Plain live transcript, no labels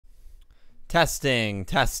Testing,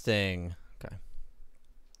 testing. Okay.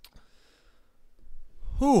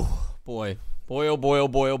 Whew, boy. Boy, oh boy, oh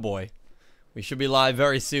boy, oh boy. We should be live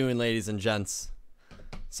very soon, ladies and gents.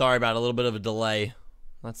 Sorry about a little bit of a delay.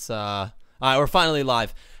 Let's, alright, we're finally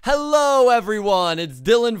live. Hello, everyone! It's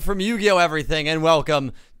Dylan from Yu-Gi-Oh! Everything, and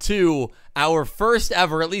welcome to our first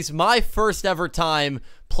ever, at least my first ever time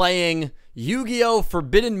playing Yu-Gi-Oh!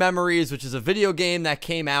 Forbidden Memories, which is a video game that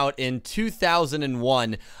came out in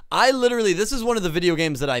 2001. This is one of the video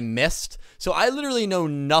games that I missed, so I literally know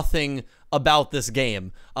nothing about this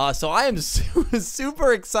game. So I am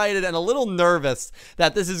super excited and a little nervous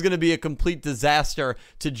that this is going to be a complete disaster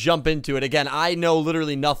to jump into it. Again, I know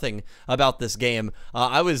literally nothing about this game.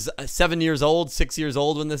 I was 6 years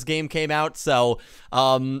old when this game came out, so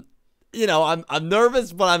you know, I'm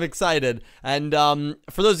nervous, but I'm excited. And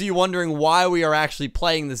for those of you wondering why we are actually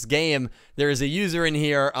playing this game, there is a user in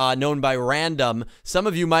here known by Random. Some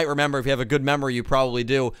of you might remember, if you have a good memory, you probably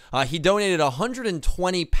do. He donated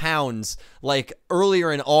 120 pounds like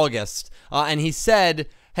earlier in August, and he said,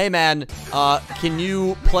 hey man, can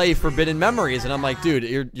you play Forbidden Memories? And I'm like,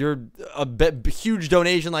 dude, you're a huge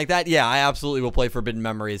donation like that? Yeah, I absolutely will play Forbidden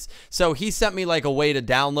Memories. So he sent me like a way to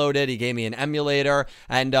download it. He gave me an emulator,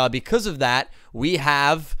 and because of that, we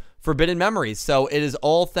have Forbidden Memories. So it is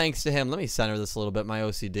all thanks to him. Let me center this a little bit. My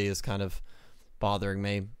OCD is kind of bothering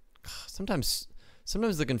me. Sometimes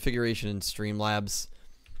the configuration in Streamlabs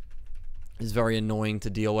is very annoying to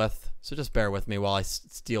deal with. So just bear with me while I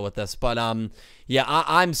deal with this. But, yeah,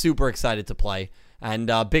 I'm super excited to play.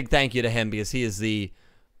 And big thank you to him because he is the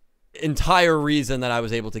entire reason that I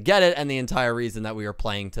was able to get it and the entire reason that we are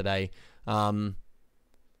playing today. That's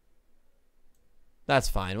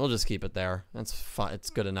fine. We'll just keep it there. That's fine. It's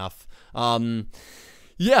good enough.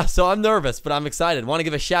 Yeah, so I'm nervous, but I'm excited. Want to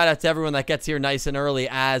give a shout out to everyone that gets here nice and early.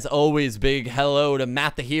 As always, big hello to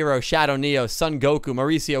Matt the Hero, Shadow Neo, Sun Goku,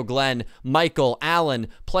 Mauricio Glenn, Michael, Alan,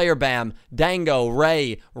 Player Bam, Dango,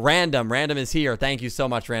 Ray, Random. Random is here. Thank you so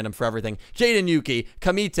much, Random, for everything. Jaden Yuki,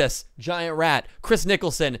 Kamitas, Giant Rat, Chris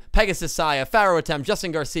Nicholson, Pegasus Seiya, Pharaoh Attempt,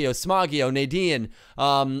 Justin Garcia, Smogio, Nadine,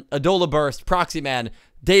 Adola Burst, Proxy Man,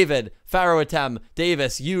 David, Pharaoh Attempt,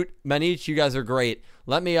 Davis, Ute, Manich, you guys are great.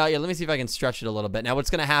 Let me see if I can stretch it a little bit. Now, what's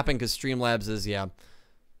going to happen, because Streamlabs is, yeah.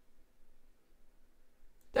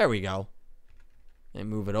 There we go. And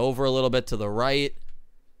move it over a little bit to the right.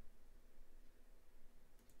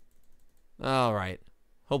 All right.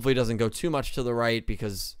 Hopefully it doesn't go too much to the right,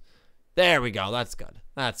 because there we go. That's good.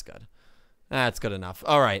 That's good. That's good enough.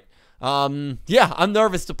 All right. Yeah, I'm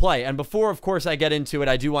nervous to play. And before, of course, I get into it,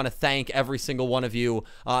 I do want to thank every single one of you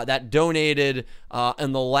that donated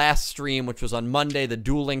in the last stream, which was on Monday, the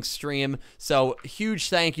Duel Links stream. So, huge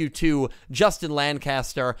thank you to Justin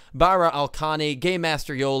Lancaster, Bara Alkani, Game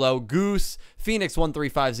Master YOLO, Goose,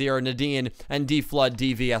 Phoenix1350, Nadine, and D-Flood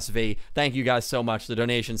DVSV. Thank you guys so much. The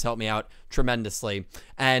donations help me out tremendously.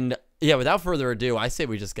 And, yeah, without further ado, I say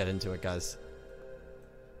we just get into it, guys.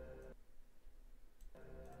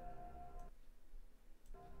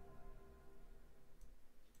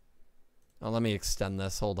 Oh, let me extend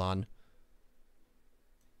this. Hold on.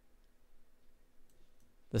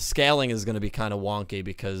 The scaling is going to be kind of wonky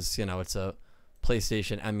because, you know, it's a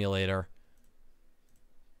PlayStation emulator.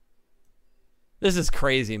 This is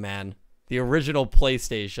crazy, man. The original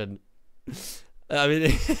PlayStation. I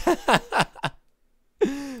mean,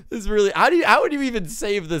 this really... How would you even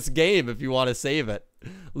save this game if you want to save it?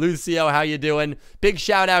 Lucio, how you doing? Big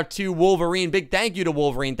shout out to Wolverine. Big thank you to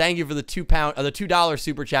Wolverine. Thank you for the $2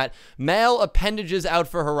 super chat. Male appendages out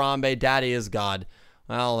for Harambe. Daddy is God.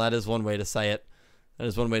 Well, that is one way to say it. That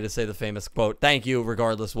is one way to say the famous quote. Thank you,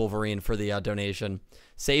 regardless, Wolverine, for the donation.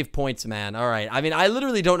 Save points, man. All right. I mean, I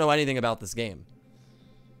literally don't know anything about this game.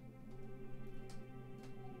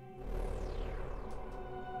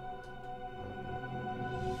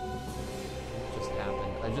 What just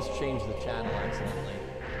happened? I just changed the channel accidentally.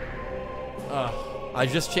 I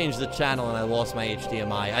just changed the channel and I lost my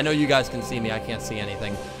HDMI. I know you guys can see me. I can't see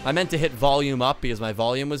anything. I meant to hit volume up because my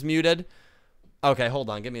volume was muted. Okay, hold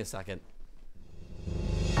on. Give me a second. Is it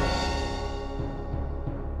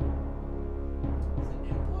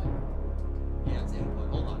input? Yeah, it's input.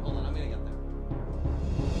 Hold on. Hold on. I'm going to get there.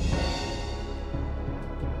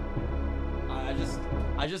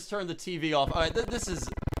 I just turned the TV off. All right, this is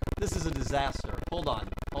a disaster. Hold on.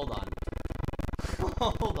 Hold on.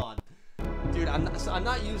 Hold on. Dude, I'm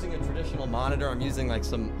not using a traditional monitor. I'm using like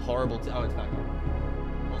some horrible... oh, it's back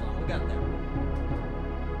on. Hold on, we'll get there.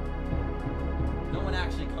 No one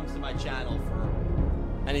actually comes to my channel for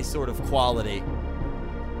any sort of quality.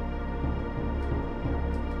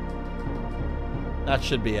 That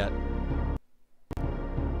should be it.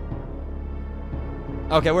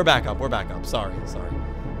 Okay, we're back up. We're back up. Sorry.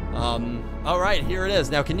 All right, here it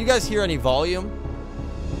is. Now, can you guys hear any volume?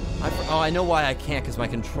 I know why I can't, because my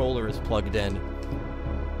controller is plugged in.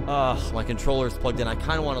 My controller is plugged in. I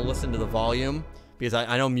kind of want to listen to the volume, because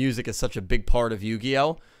I know music is such a big part of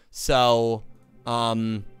Yu-Gi-Oh! So,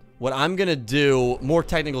 what I'm going to do, more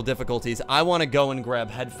technical difficulties, I want to go and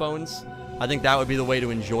grab headphones. I think that would be the way to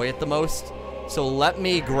enjoy it the most. So let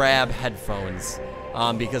me grab headphones,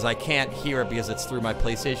 because I can't hear it because it's through my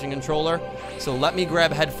PlayStation controller. So let me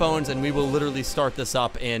grab headphones, and we will literally start this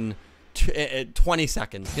up in 20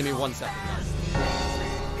 seconds. Give me 1 second, guys.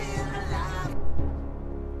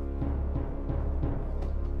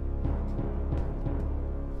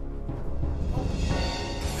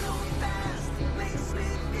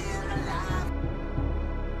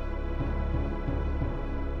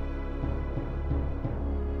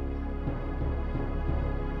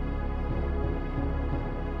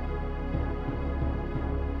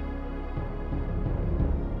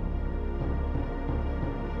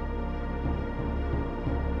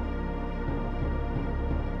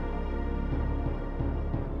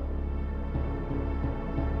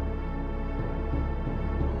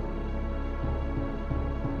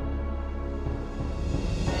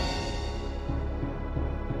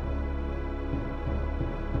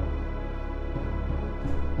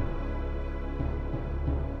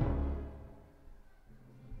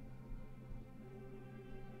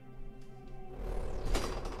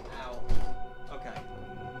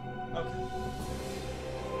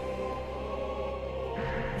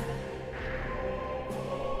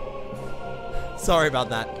 Sorry about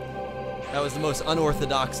that. That was the most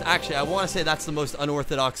unorthodox. Actually, I want to say that's the most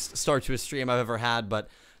unorthodox start to a stream I've ever had, but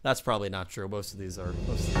that's probably not true. Most of these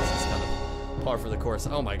is kind of par for the course.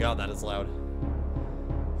 Oh my god, that is loud.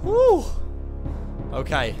 Whew.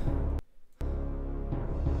 Okay.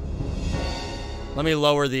 Let me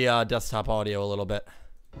lower the desktop audio a little bit.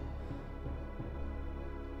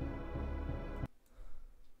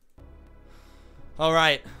 All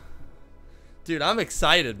right. Dude, I'm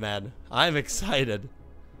excited, man. I'm excited.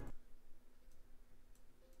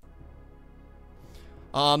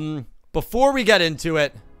 Before we get into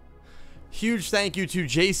it, huge thank you to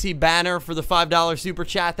JC Banner for the $5 super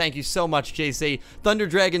chat. Thank you so much, JC. Thunder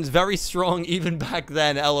Dragon's very strong even back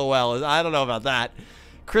then, LOL. I don't know about that.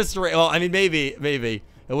 Chris Ray, well, I mean, maybe. It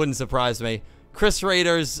wouldn't surprise me. Chris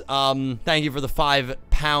Raiders, thank you for the £5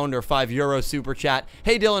 or €5 super chat.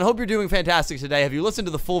 Hey Dylan, hope you're doing fantastic today. Have you listened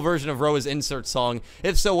to the full version of Roa's insert song?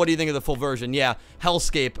 If so, what do you think of the full version? Yeah,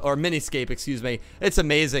 Hellscape, or Miniscape, excuse me. It's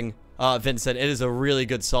amazing, Vincent. It is a really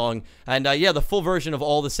good song. And yeah, the full version of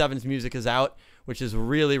all the Sevens music is out, which is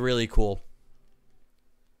really, really cool.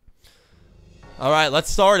 All right, let's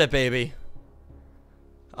start it, baby.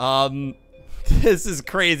 This is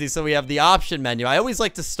crazy. So we have the option menu. I always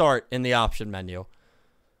like to start in the option menu.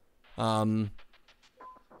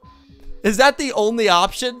 Is that the only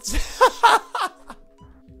options?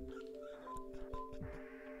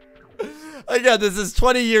 Again, this is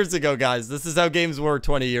 20 years ago, guys. This is how games were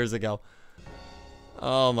 20 years ago.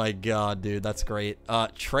 Oh my god, dude. That's great.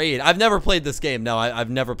 Trade. I've never played this game. No, I've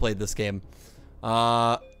never played this game.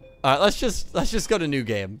 Alright, let's just go to new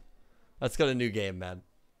game. Let's go to new game, man.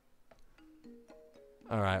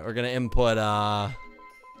 Alright, we're gonna input,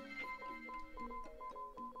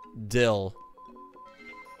 Dill.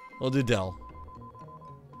 We'll do Dill.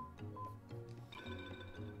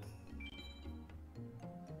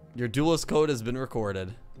 Your duelist code has been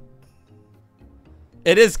recorded.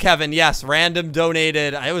 It is Kevin, yes. Random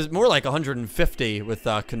donated. It was more like 150 with,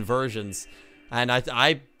 conversions. And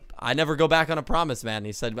I never go back on a promise, man.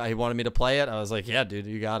 He said he wanted me to play it. I was like, yeah, dude,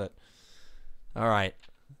 you got it. Alright.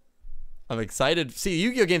 I'm excited. See,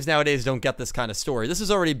 Yu-Gi-Oh! Games nowadays don't get this kind of story. This is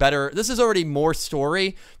already better. This is already more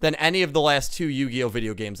story than any of the last 2 Yu-Gi-Oh!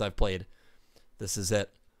 Video games I've played. This is it.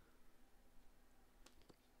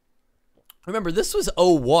 Remember, this was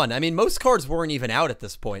 01. I mean, most cards weren't even out at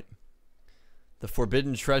this point. The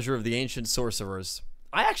Forbidden Treasure of the Ancient Sorcerers.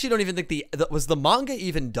 I actually don't even think was the manga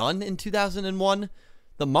even done in 2001?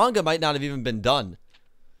 The manga might not have even been done.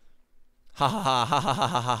 Ha ha ha ha ha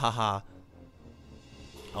ha ha ha ha.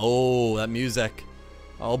 Oh, that music.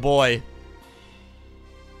 Oh boy.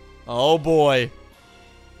 Oh boy.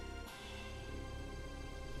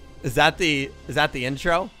 Is that the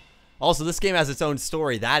intro? Also, this game has its own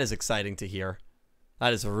story. That is exciting to hear.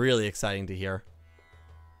 That is really exciting to hear.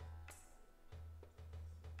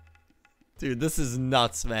 Dude, this is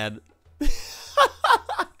nuts, man.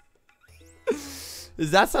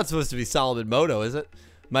 That's not supposed to be Solomon Moto, is it?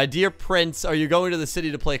 My dear Prince, are you going to the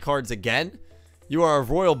city to play cards again? You are of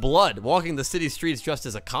royal blood, walking the city streets dressed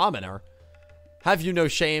as a commoner. Have you no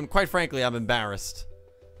shame? Quite frankly, I'm embarrassed.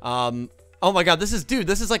 Oh my god, this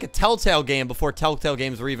is like a Telltale game before Telltale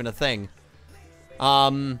games were even a thing. Yeah,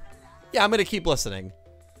 I'm gonna keep listening.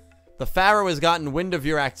 The Pharaoh has gotten wind of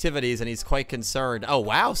your activities and he's quite concerned. Oh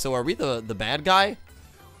wow, so are we the bad guy?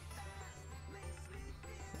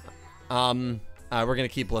 We're gonna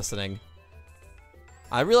keep listening.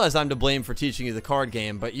 I realize I'm to blame for teaching you the card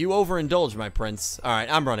game, but you overindulge, my prince.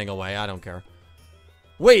 Alright, I'm running away. I don't care.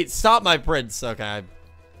 Wait, stop, my prince. Okay.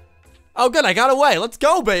 Oh, good. I got away. Let's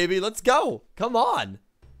go, baby. Let's go. Come on.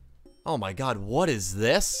 Oh, my God. What is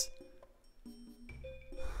this?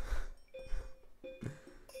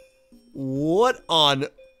 What on...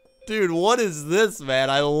 Dude, what is this, man?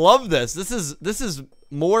 I love this. This is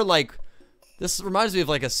more like... This reminds me of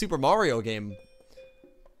like a Super Mario game.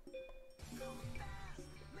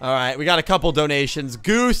 Alright, we got a couple donations.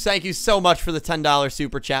 Goose, thank you so much for the $10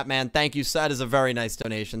 super chat, man. Thank you. That is a very nice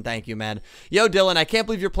donation. Thank you, man. Yo, Dylan, I can't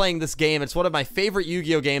believe you're playing this game. It's one of my favorite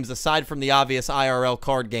Yu-Gi-Oh games aside from the obvious IRL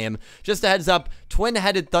card game. Just a heads up,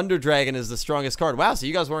 Twin-Headed Thunder Dragon is the strongest card. Wow, so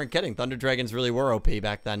you guys weren't kidding. Thunder Dragons really were OP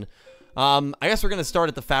back then. I guess we're going to start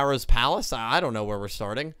at the Pharaoh's Palace. I don't know where we're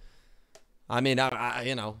starting. I mean,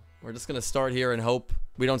 you know, we're just going to start here and hope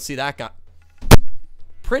we don't see that guy.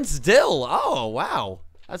 Prince Dill. Oh, wow.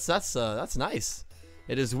 That's nice.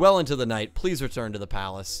 It is well into the night. Please return to the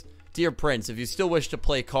palace. Dear Prince, if you still wish to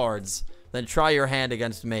play cards, then try your hand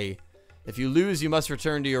against me. If you lose, you must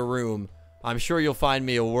return to your room. I'm sure you'll find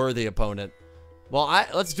me a worthy opponent. Well,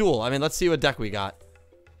 let's duel. I mean, let's see what deck we got.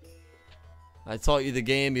 I taught you the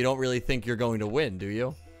game. You don't really think you're going to win, do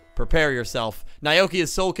you? Prepare yourself. Naoki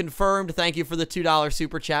is soul confirmed. Thank you for the $2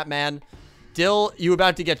 super chat, man. Dill, you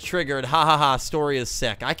about to get triggered. Ha ha ha. Story is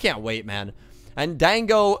sick. I can't wait, man. And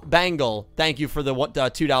Dango Bangle, thank you for the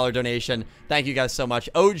 $2 donation. Thank you guys so much.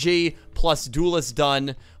 OG plus Duelist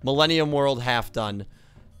done. Millennium World half done.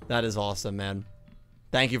 That is awesome, man.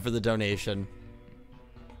 Thank you for the donation.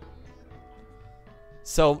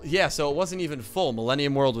 So, yeah, so it wasn't even full.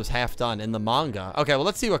 Millennium World was half done in the manga. Okay, well,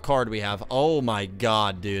 let's see what card we have. Oh, my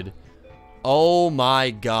God, dude. Oh, my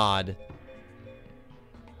God.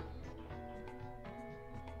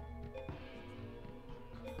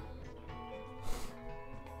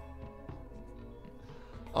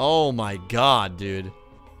 Oh my God, dude.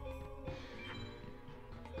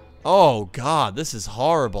 Oh God, this is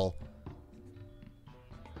horrible.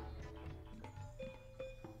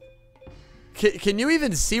 Can you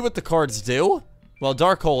even see what the cards do? Well,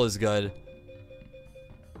 Dark Hole is good.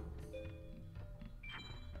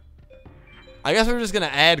 I guess we're just gonna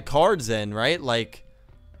add cards in, right? Like,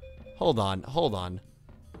 hold on, hold on.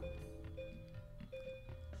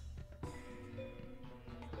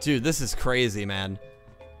 Dude, this is crazy, man.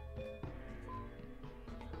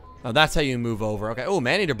 Oh, that's how you move over. Okay. Oh,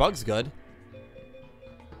 Man-Eater Bug's good.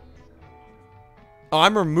 Oh,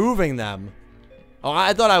 I'm removing them. Oh,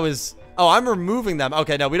 I thought I was... Oh, I'm removing them.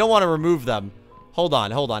 Okay, no, we don't want to remove them. Hold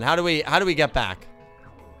on, hold on. How do we get back?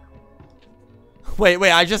 Wait,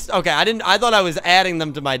 okay, I thought I was adding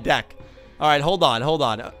them to my deck. All right, hold on, hold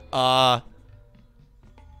on.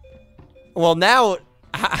 Well, now,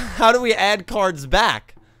 how do we add cards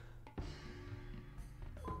back?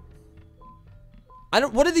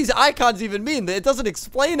 What do these icons even mean? It doesn't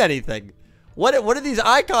explain anything. What do these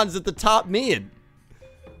icons at the top mean?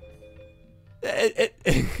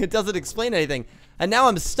 It doesn't explain anything. And now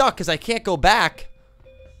I'm stuck because I can't go back.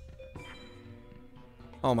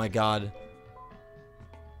 Oh my God.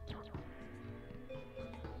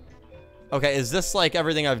 Okay, is this like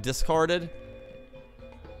everything I've discarded?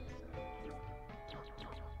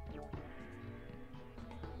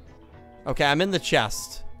 Okay, I'm in the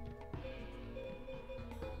chest.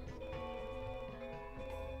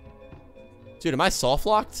 Dude, am I soft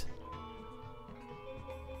locked?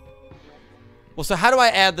 Well, so how do I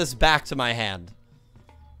add this back to my hand?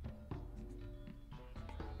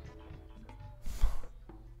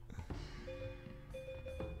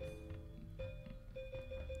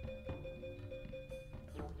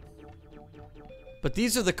 But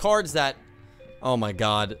these are the cards that... Oh my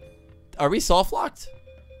God. Are we soft locked?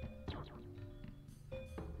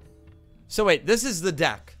 So wait, this is the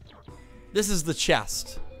deck. This is the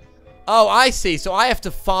chest. Oh, I see. So I have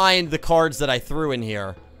to find the cards that I threw in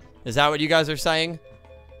here. Is that what you guys are saying?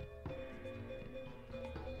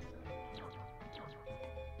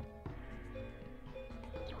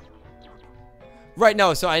 Right,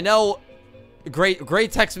 no. So I know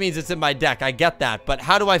great text means it's in my deck. I get that. But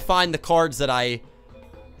how do I find the cards that I...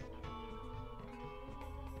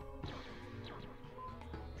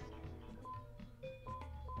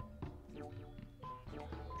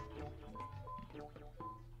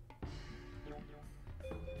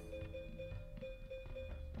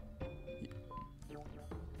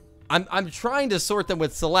 I'm trying to sort them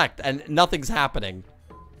with select, and nothing's happening.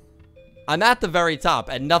 I'm at the very top,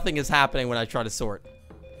 and nothing is happening when I try to sort.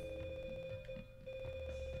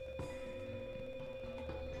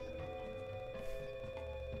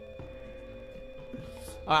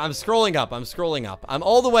 I'm scrolling up. I'm scrolling up. I'm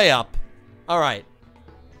all the way up. All right.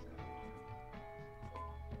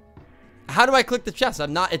 How do I click the chest?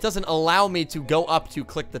 I'm not. It doesn't allow me to go up to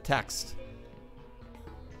click the text.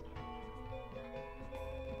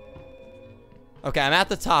 Okay, I'm at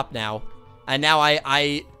the top now. And now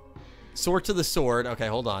I sort to the sword. Okay,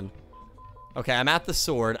 hold on. Okay, I'm at the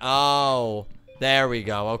sword. Oh, there we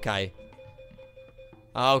go. Okay.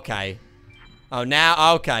 Okay. Oh,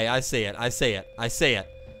 now, okay, I see it. I see it. I see it.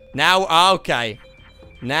 Now, okay.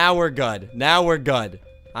 Now we're good. Now we're good.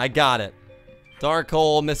 I got it. Dark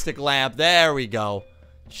hole, mystic lamp. There we go.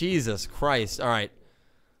 Jesus Christ. All right.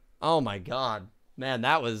 Oh my God. Man,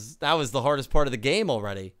 that was the hardest part of the game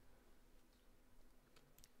already.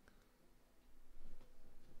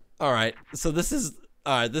 All right. So this is,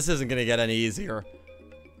 all right, this isn't going to get any easier.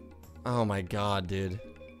 Oh my God, dude.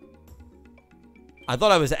 I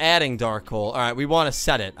thought I was adding dark hole. All right, we want to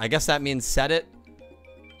set it. I guess that means set it.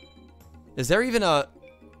 Is there even a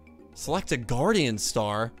select a guardian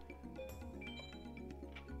star?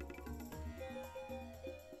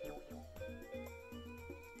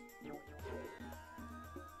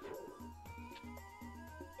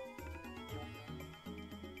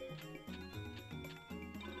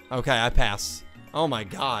 Okay, I pass. Oh my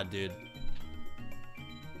God, dude.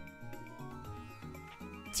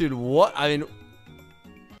 Dude, what? I mean...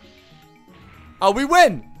 Oh, we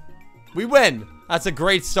win! We win! That's a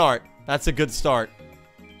great start. That's a good start.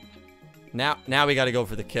 Now we gotta go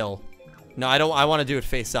for the kill. No, I don't. I want to do it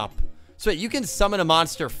face up. So wait, you can summon a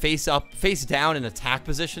monster face up, face down in attack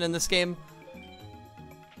position in this game?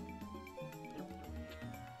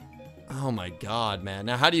 Oh my God, man.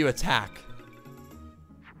 Now how do you attack?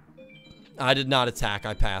 I did not attack.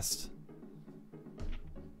 I passed.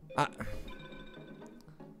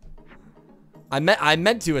 I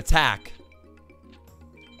meant to attack.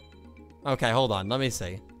 Okay, hold on. Let me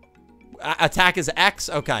see. Attack is X?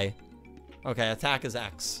 Okay. Okay, attack is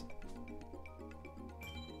X.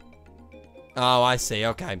 Oh, I see.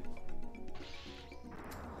 Okay.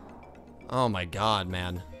 Oh my God,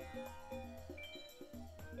 man.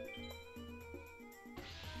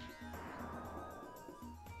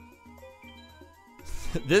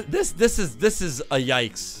 This is a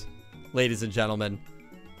yikes, ladies and gentlemen.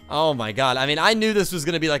 Oh my God. I mean, I knew this was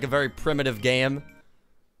going to be like a very primitive game,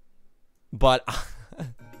 but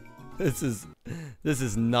this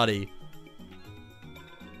is nutty.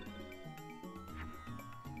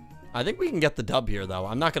 I think we can get the dub here, though.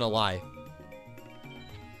 I'm not going to lie.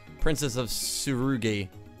 Princess of Tsurugi.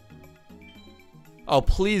 Oh,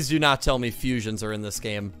 please do not tell me fusions are in this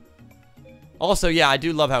game. Also, yeah, I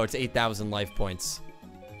do love how it's 8,000 life points.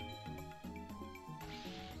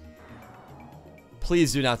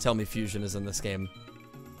 Please do not tell me fusion is in this game.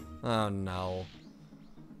 Oh, no.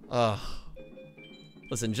 Ugh.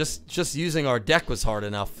 Listen, just using our deck was hard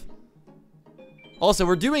enough. Also,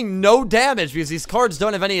 we're doing no damage because these cards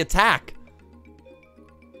don't have any attack.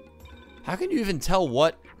 How can you even tell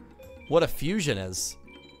what a fusion is?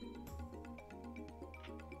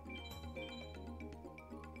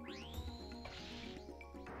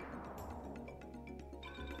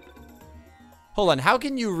 Hold on, how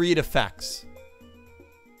can you read effects?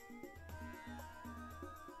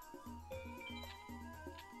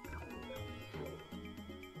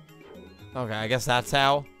 Okay, I guess that's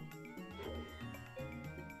how.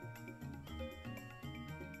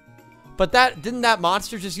 But didn't that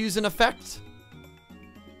monster just use an effect?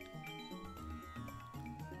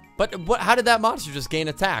 But how did that monster just gain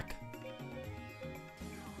attack?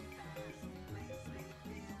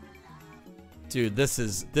 Dude, this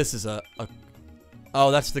is a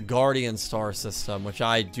oh, that's the Guardian Star system, which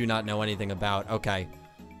I do not know anything about. Okay.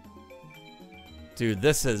 Dude,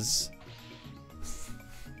 this is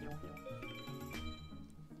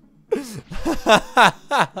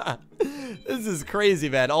this is crazy,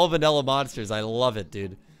 man. All vanilla monsters. I love it,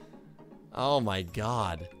 dude. Oh my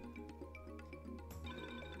God.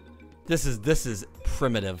 This is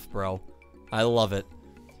primitive, bro. I love it.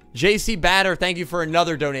 JC Batter, thank you for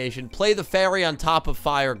another donation. Play the fairy on top of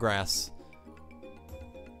Firegrass.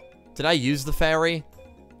 Did I use the fairy?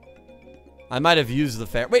 I might have used the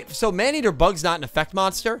fairy. Wait, so Maneater Bug's not an effect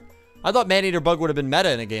monster? I thought Maneater Bug would have been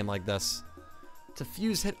meta in a game like this. To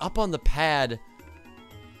fuse, hit up on the pad.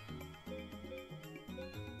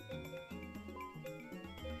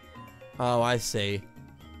 Oh, I see.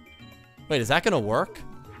 Wait, is that gonna work?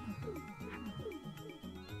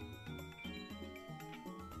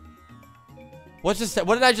 What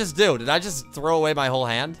did I just do? Did I just throw away my whole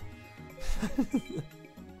hand?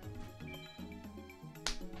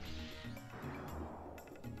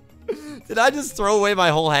 Did I just throw away my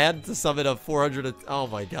whole hand to summon a 400? Oh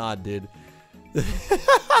my god, dude.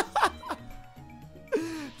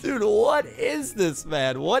 Dude, what is this,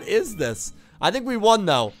 man? What is this? I think we won,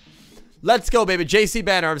 though. Let's go, baby. JC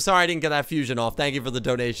Banner, I'm sorry I didn't get that fusion off. Thank you for the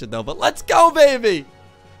donation, though. But let's go, baby.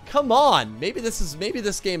 Come on. Maybe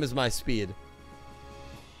this game is my speed.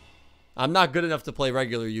 I'm not good enough to play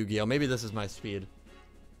regular Yu-Gi-Oh! Maybe this is my speed.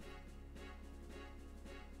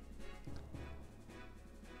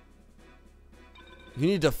 You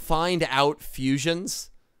need to find out fusions.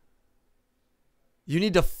 You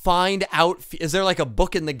need to find out. Is there like a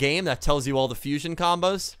book in the game that tells you all the fusion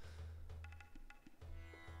combos?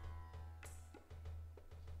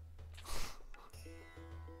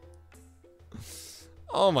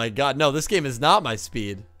 Oh my god. No, this game is not my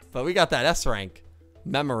speed. But we got that S rank.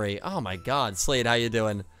 Memory. Oh my god. Slade, how you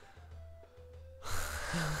doing?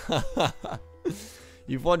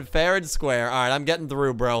 You've won fair and square. Alright, I'm getting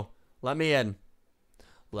through, bro. Let me in.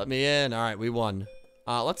 Let me in. Alright, we won.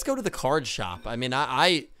 Let's go to the card shop. I mean,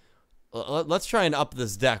 let's try and up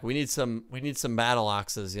this deck. We need some battle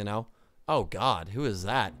axes, you know? Oh god, who is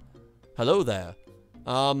that? Hello there.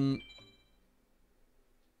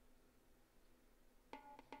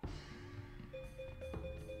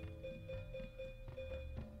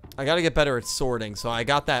 I gotta get better at sorting, so I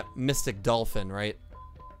got that Mystic Dolphin, right?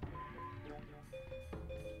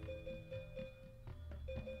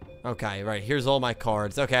 Okay, right, here's all my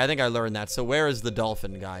cards. Okay, I think I learned that. So where is the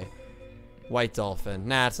dolphin guy? White dolphin.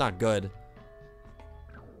 Nah, it's not good.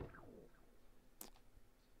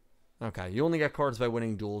 Okay, you only get cards by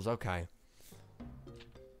winning duels. Okay.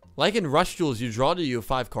 Like in Rush Duels, you draw to you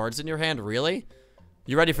 5 cards in your hand. Really?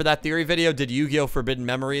 You ready for that theory video? Did Yu-Gi-Oh! Forbidden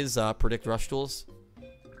Memories predict Rush Duels?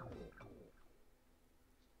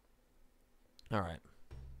 Alright.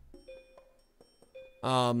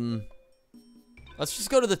 Let's just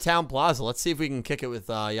go to the town plaza. Let's see if we can kick it with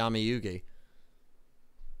Yami Yugi.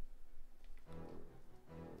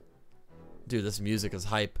 Dude, this music is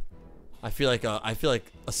hype. I feel like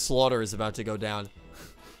a slaughter is about to go down.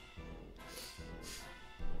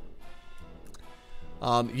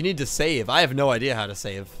 You need to save. I have no idea how to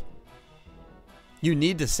save. You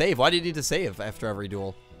need to save. Why do you need to save after every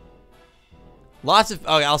duel? Okay,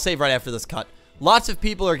 I'll save right after this cut. Lots of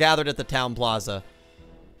people are gathered at the town plaza.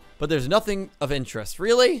 But there's nothing of interest.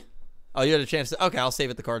 Really? Oh, you had a chance to... Okay, I'll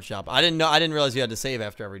save at the card shop. I didn't realize you had to save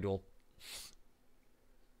after every duel.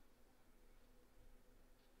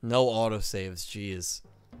 No autosaves. Jeez.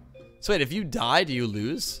 So wait, if you die, do you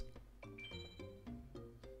lose?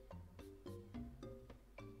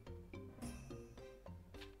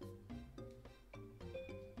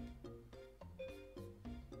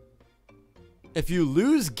 If you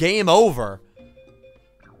lose, game over.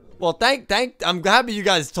 Well, I'm happy you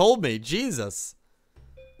guys told me. Jesus.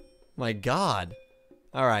 My God.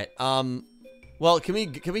 All right. Well, can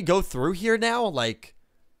we go through here now? Like,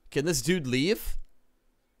 can this dude leave?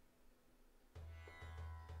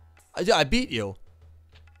 I beat you.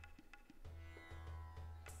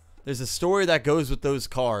 There's a story that goes with those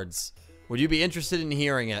cards. Would you be interested in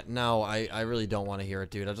hearing it? No, I really don't want to hear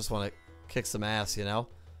it, dude. I just want to kick some ass, you know?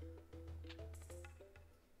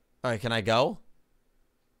 All right, can I go?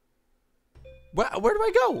 Where do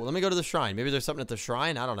I go? Let me go to the shrine. Maybe there's something at the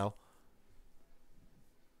shrine. I don't know.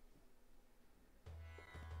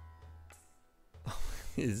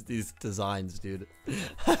 These designs, dude.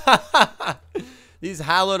 These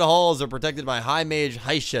hallowed halls are protected by High Mage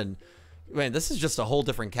Haishin. Man, this is just a whole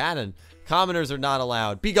different canon. Commoners are not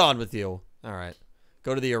allowed. Be gone with you. All right.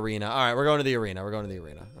 Go to the arena. All right, we're going to the arena. We're going to the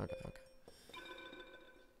arena. Okay, okay.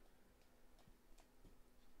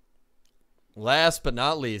 Last but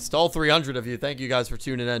not least, all 300 of you, thank you guys for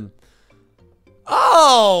tuning in.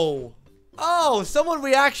 Oh! Oh, someone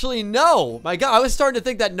we actually know. My God, I was starting to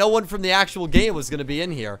think that no one from the actual game was going to be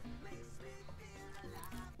in here.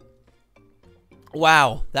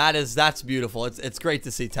 Wow, that's beautiful. It's great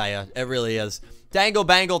to see Taya. It really is. Dangle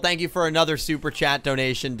Bangle, thank you for another super chat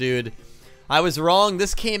donation, dude. I was wrong.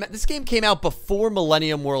 This game came out before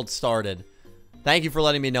Millennium World started. Thank you for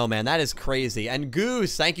letting me know, man. That is crazy. And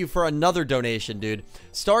Goose, thank you for another donation, dude.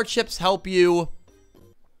 Starships help you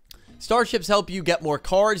get more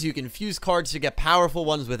cards. You can fuse cards to get powerful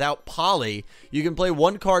ones without poly. You can play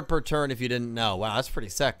 1 card per turn if you didn't know. Wow, that's pretty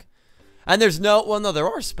sick. And there's no... Well, no, there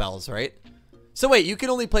are spells, right? So wait, you can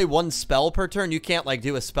only play 1 spell per turn? You can't, like,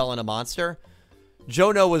 do a spell on a monster?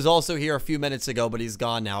 Jono was also here a few minutes ago, but he's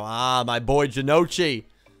gone now. Ah, my boy Janochi.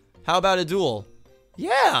 How about a duel?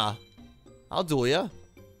 Yeah. I'll duel ya.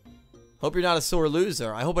 Hope you're not a sore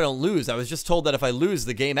loser. I hope I don't lose. I was just told that if I lose,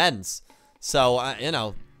 the game ends. So, you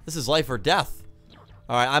know, this is life or death.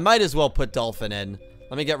 Alright, I might as well put Dolphin in.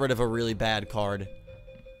 Let me get rid of a really bad card.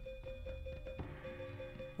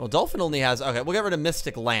 Well, Dolphin only has... Okay, we'll get rid of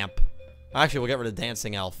Mystic Lamp. Actually, we'll get rid of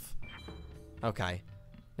Dancing Elf. Okay.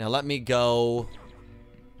 Now, let me go...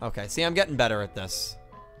 Okay, see, I'm getting better at this.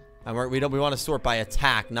 And we want to sort by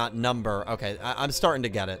attack, not number. Okay, I'm starting to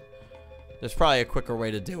get it. There's probably a quicker way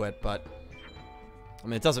to do it, but... I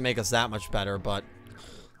mean, it doesn't make us that much better, but...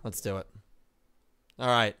 Let's do it.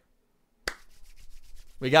 Alright.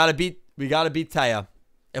 We gotta beat Taya.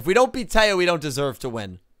 If we don't beat Taya, we don't deserve to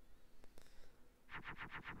win.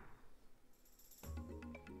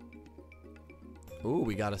 Ooh,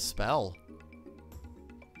 we got a spell.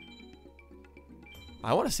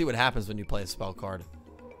 I want to see what happens when you play a spell card.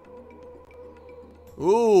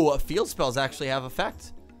 Ooh, field spells actually have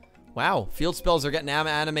effect. Wow, field spells are getting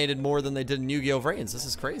animated more than they did in Yu-Gi-Oh! Vrains. This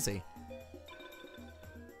is crazy.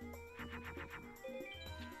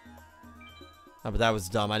 Oh, but that was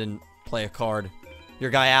dumb. I didn't play a card. Your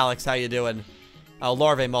guy Alex, how you doing? Oh,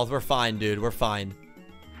 Larvae Moth, we're fine, dude. We're fine.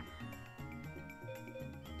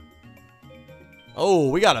 Oh,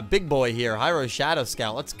 we got a big boy here. Hyro Shadow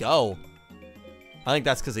Scout. Let's go. I think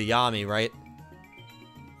that's because of Yami, right?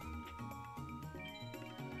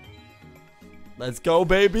 Let's go,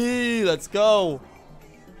 baby. Let's go.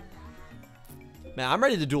 Man, I'm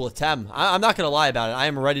ready to duel a Tem. I'm not going to lie about it. I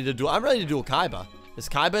am ready to duel. I'm ready to duel Kaiba. Is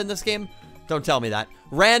Kaiba in this game? Don't tell me that.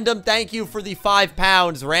 Random, thank you for the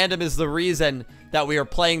 £5. Random is the reason that we are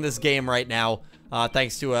playing this game right now.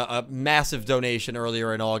 Thanks to a massive donation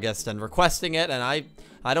earlier in August and requesting it. And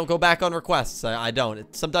I don't go back on requests. I don't.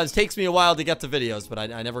 It sometimes takes me a while to get to videos, but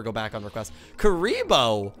I never go back on requests.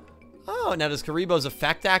 Karibo. Oh, now does Karibo's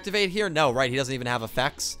effect activate here? No, right. He doesn't even have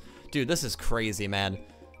effects. Dude, this is crazy, man.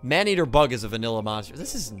 Maneater Bug is a vanilla monster.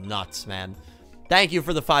 This is nuts, man. Thank you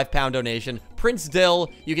for the £5 donation. Prince Dill,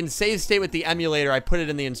 you can save state with the emulator. I put it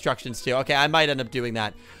in the instructions too. Okay, I might end up doing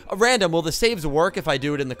that. Random, will the saves work if I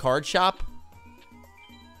do it in the card shop?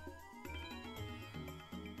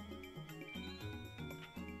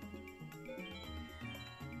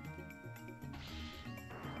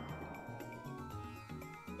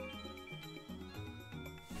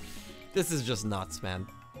 This is just nuts, man.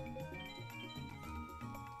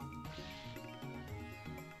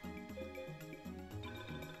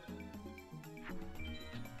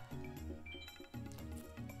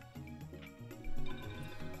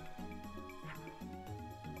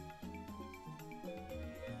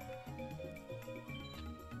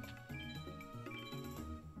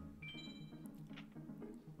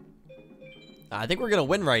 I think we're gonna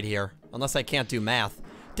win right here, unless I can't do math.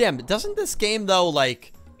 Damn, doesn't this game, though,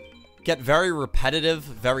 like, get very repetitive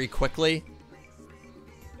very quickly?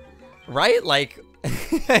 Right? Like,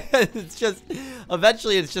 it's just,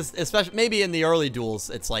 eventually it's just, especially, maybe in the early duels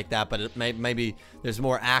it's like that, but it maybe there's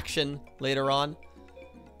more action later on.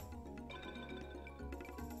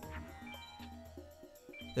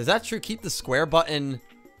 Is that true? Keep the square button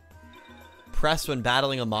pressed when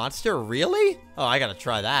battling a monster? Really? Oh, I gotta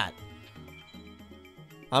try that.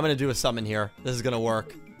 I'm gonna do a summon here. This is gonna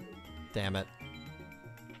work. Damn it.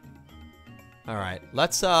 Alright,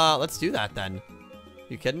 let's do that then.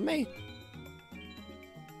 You kidding me?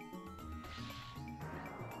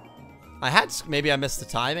 Maybe I missed the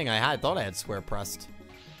timing. I thought I had square pressed.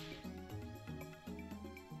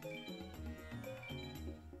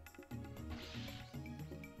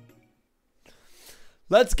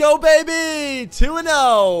 Let's go, baby!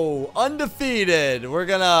 2-0! Undefeated! We're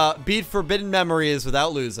gonna beat Forbidden Memories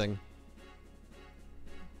without losing.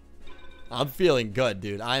 I'm feeling good,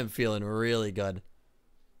 dude. I am feeling really good.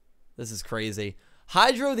 This is crazy.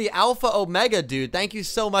 Hydro the Alpha Omega, dude. Thank you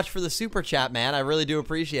so much for the super chat, man. I really do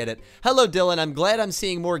appreciate it. Hello, Dylan. I'm glad I'm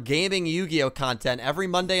seeing more gaming Yu-Gi-Oh content every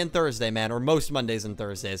Monday and Thursday, man. Or most Mondays and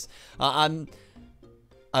Thursdays.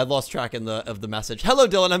 I lost track of the message. Hello,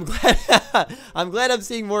 Dylan. I'm glad I'm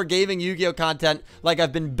seeing more gaming Yu-Gi-Oh content like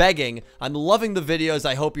I've been begging. I'm loving the videos.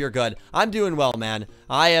 I hope you're good. I'm doing well, man.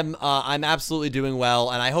 I'm absolutely doing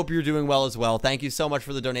well, and I hope you're doing well as well. Thank you so much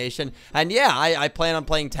for the donation. And yeah, I plan on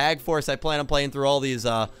playing Tag Force. I plan on playing through all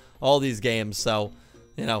these games. So,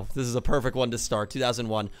 you know, this is a perfect one to start.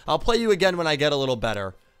 2001. I'll play you again when I get a little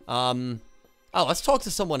better. Oh, let's talk to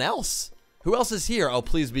someone else. Who else is here? Oh,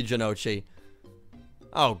 please be Janochi.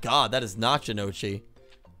 Oh, God, that is not Janochi.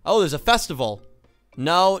 Oh, there's a festival.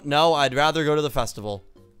 No, I'd rather go to the festival.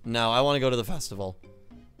 No, I want to go to the festival.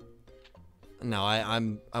 No, I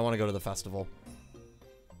want to go to the festival.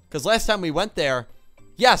 Because last time we went there...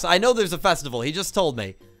 Yes, I know there's a festival. He just told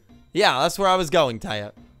me. Yeah, that's where I was going,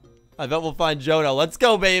 Taya. I bet we'll find Jono. Let's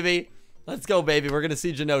go, baby. Let's go, baby. We're going to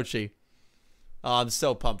see Janochi. Oh, I'm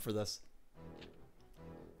so pumped for this.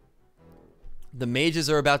 The mages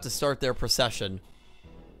are about to start their procession.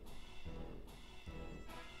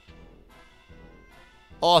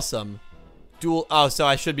 Awesome. Duel. Oh, so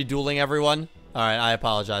I should be dueling everyone? Alright, I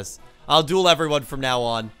apologize. I'll duel everyone from now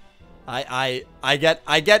on. I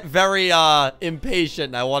get very impatient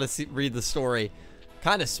and I want to read the story.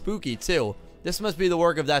 Kind of spooky, too. This must be the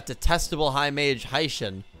work of that detestable high mage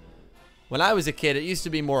Haishin. When I was a kid, it used to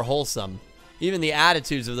be more wholesome. Even the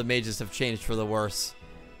attitudes of the mages have changed for the worse.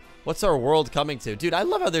 What's our world coming to? Dude, I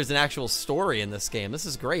love how there's an actual story in this game. This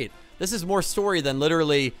is great. This is more story than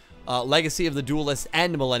literally Legacy of the Duelist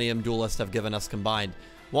and Millennium Duelist have given us combined.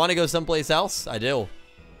 Want to go someplace else? I do.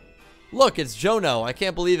 Look, it's Jono. I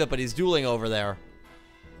can't believe it, but he's dueling over there.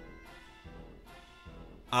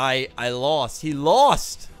 I lost. He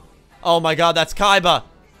lost. Oh my god, that's Kaiba.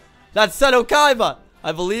 That's Seto Kaiba.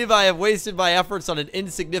 I believe I have wasted my efforts on an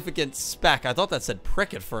insignificant speck. I thought that said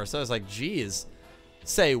prick at first. I was like, geez.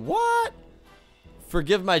 Say what?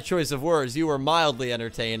 Forgive my choice of words. You were mildly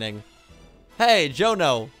entertaining. Hey,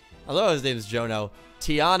 Jono. I love his name's Jono.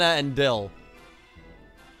 Tiana and Dill.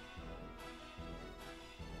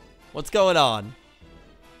 What's going on?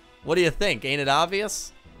 What do you think? Ain't it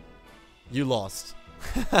obvious? You lost.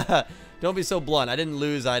 Don't be so blunt. I didn't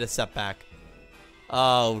lose. I had a setback.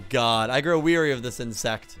 Oh, God. I grow weary of this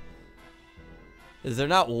insect. Is there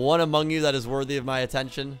not one among you that is worthy of my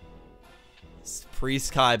attention? It's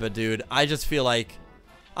Priest Kaiba, dude. I just feel like...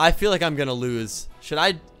 I'm gonna lose. Should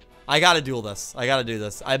I... I gotta duel this. I gotta do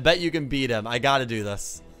this. I bet you can beat him. I gotta do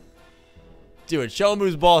this. Do it. Show him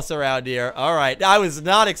who's boss around here. Alright. I was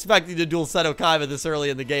not expecting to duel Seto Kaiba this early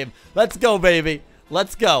in the game. Let's go, baby.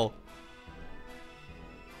 Let's go.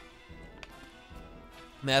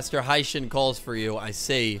 Master Haishin calls for you. I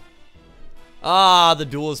see. Ah, the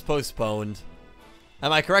duel is postponed.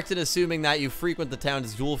 Am I correct in assuming that you frequent the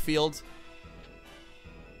town's duel field?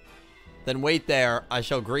 Then wait there. I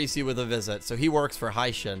shall grace you with a visit. So he works for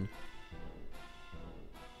Haishin.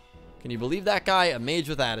 Can you believe that guy? A mage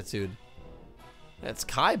with attitude. That's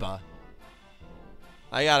Kaiba.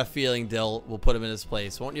 I got a feeling Dill will put him in his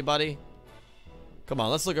place. Won't you, buddy? Come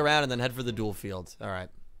on, let's look around and then head for the duel field. All right.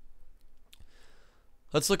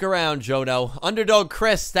 Let's look around, Jono. Underdog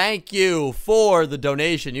Chris, thank you for the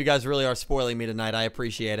donation. You guys really are spoiling me tonight. I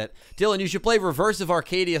appreciate it. Dylan, you should play Reverse of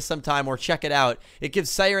Arcadia sometime or check it out. It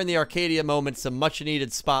gives Seiya in the Arcadia moment some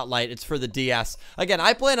much-needed spotlight. It's for the DS. Again,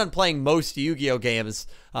 I plan on playing most Yu-Gi-Oh games.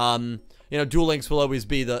 You know, Duel Links will always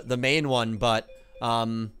be the main one, but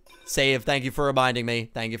Save, thank you for reminding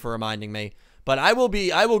me. Thank you for reminding me. But I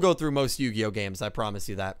will go through most Yu-Gi-Oh games. I promise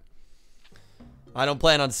you that. I don't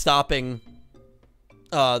plan on stopping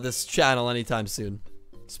this channel anytime soon.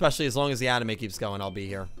 Especially as long as the anime keeps going, I'll be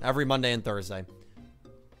here. Every Monday and Thursday.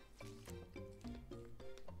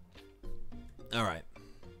 Alright.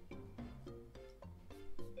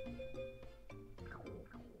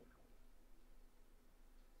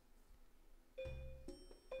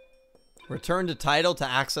 Return to title to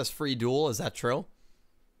access free duel. Is that true?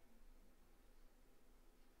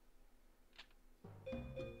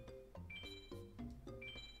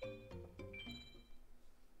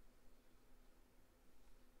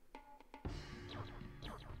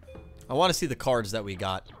 I want to see the cards that we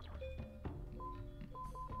got.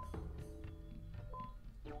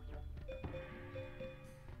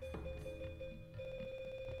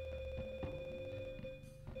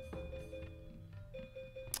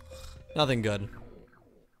 Nothing good.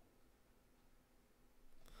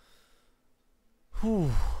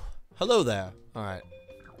 Whew. Hello there. All right.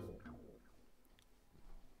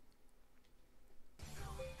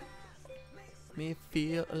 Me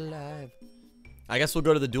feel alive. I guess we'll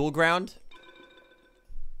go to the duel ground.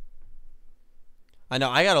 I know,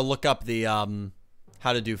 I gotta look up the,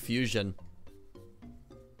 how to do fusion.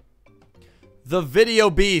 The Video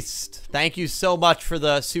Beast. Thank you so much for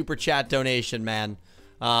the super chat donation, man.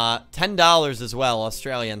 $10 as well,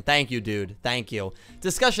 Australian. Thank you, dude. Thank you.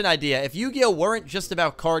 Discussion idea. If Yu-Gi-Oh! Weren't just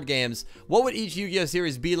about card games, what would each Yu-Gi-Oh!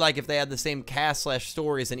 Series be like if they had the same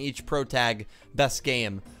cast/stories in each pro tag best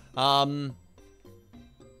game?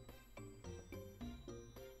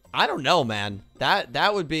 I don't know, man.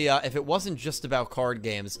 That would be, if it wasn't just about card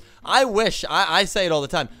games. I wish, I say it all the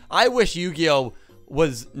time, I wish Yu-Gi-Oh!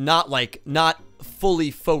 Was not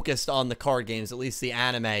fully focused on the card games. At least the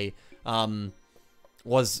anime,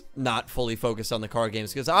 was not fully focused on the card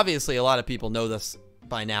games. Because obviously a lot of people know this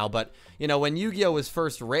by now. But, you know, when Yu-Gi-Oh! Was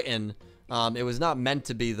first written, It was not meant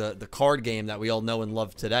to be the card game that we all know and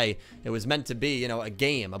love today. It was meant to be, you know, a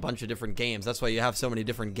game, a bunch of different games. That's why you have so many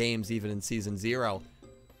different games even in Season 0.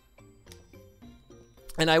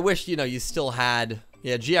 And I wish, you know, you still had...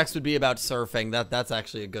 Yeah, GX would be about surfing. That's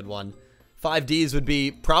actually a good one. 5Ds would be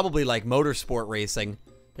probably like motorsport racing.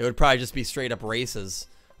 It would probably just be straight up races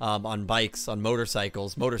on bikes, on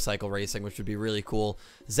motorcycles, motorcycle racing, which would be really cool.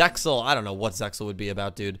 Zexal, I don't know what Zexal would be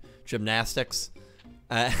about, dude. Gymnastics.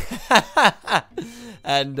 And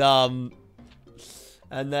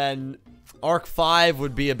then Arc 5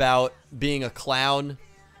 would be about being a clown.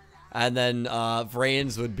 And then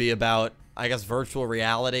Vrains would be about, I guess, virtual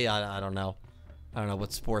reality. I don't know. I don't know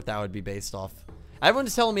what sport that would be based off.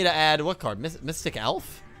 Everyone's telling me to add what card? Mystic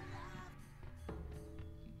Elf?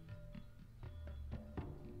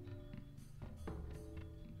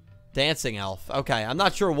 Dancing Elf. Okay, I'm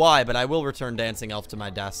not sure why, but I will return Dancing Elf to my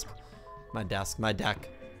desk. My deck.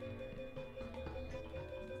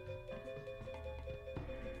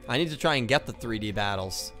 I need to try and get the 3D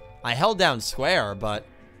battles. I held down square, but...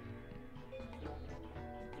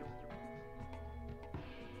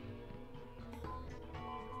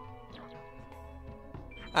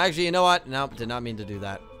 Actually, you know what? Nope, did not mean to do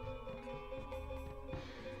that.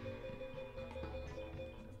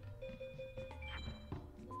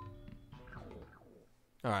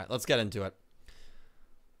 Alright, let's get into it.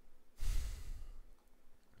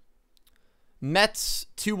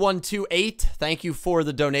 Mets2128, thank you for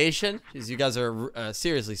the donation. Jeez, you guys are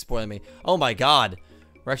seriously spoiling me. Oh my god.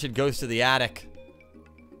 Wretched goes to the attic.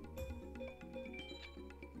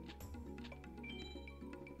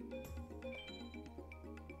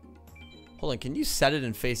 Hold on, can you set it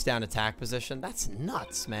in face down attack position? That's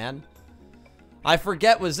nuts, man. I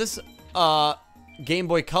forget, was this Game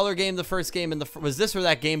Boy Color game the first game in the... Was this or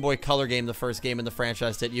that Game Boy Color game the first game in the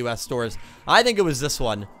franchise to hit US stores? I think it was this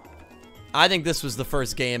one. I think this was the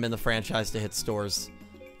first game in the franchise to hit stores.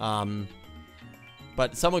 But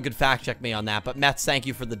someone could fact check me on that. But Mets, thank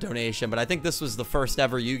you for the donation. But I think this was the first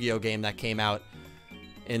ever Yu-Gi-Oh game that came out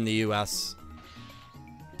in the US.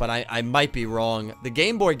 But I might be wrong. The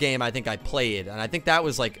Game Boy game I think I played. And I think that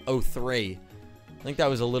was like 03. I think that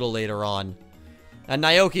was a little later on. And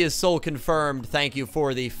Naoki is soul confirmed. Thank you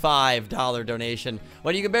for the $5 donation.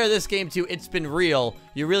 When you compare this game to It's Been Real,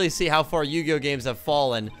 you really see how far Yu-Gi-Oh games have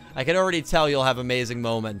fallen. I can already tell you'll have amazing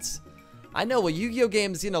moments. I know, well, Yu-Gi-Oh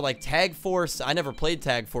games, you know, like Tag Force. I never played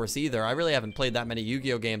Tag Force either. I really haven't played that many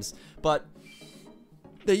Yu-Gi-Oh games. But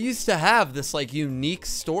they used to have this, like, unique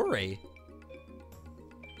story.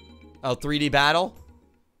 Oh, 3D battle?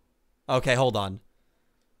 Okay, hold on.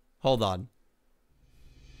 Hold on.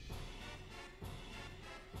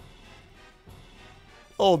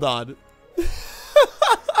 Hold on.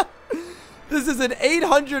 This is an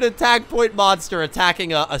 800 attack point monster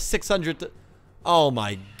attacking a 600... Oh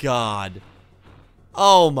my god.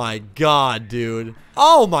 Oh my god, dude.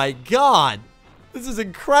 Oh my god. This is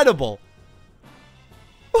incredible.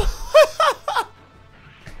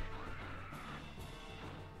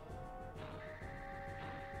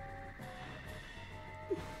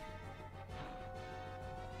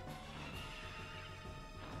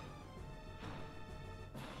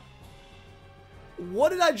 What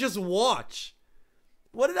did I just watch?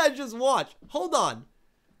 What did I just watch? Hold on.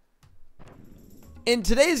 In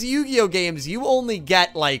today's Yu-Gi-Oh games, you only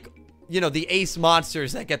get, like, you know, the ace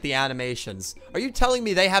monsters that get the animations. Are you telling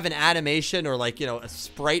me they have an animation or, like, you know, a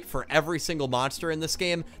sprite for every single monster in this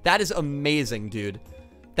game? That is amazing, dude.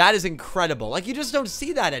 That is incredible. Like, you just don't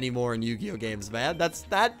see that anymore in Yu-Gi-Oh games, man.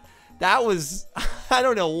 That was... I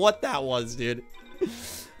don't know what that was, dude.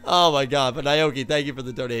 Oh, my God. But Naoki, thank you for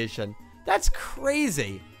the donation. That's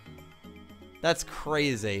crazy. That's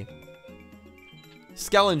crazy.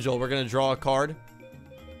 Skelangel, we're going to draw a card.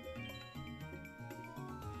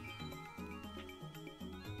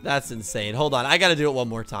 That's insane. Hold on. I got to do it one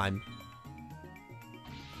more time.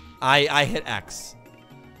 I hit X.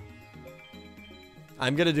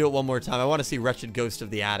 I'm going to do it one more time. I want to see Wretched Ghost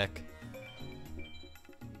of the Attic.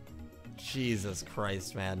 Jesus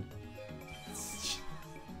Christ, man.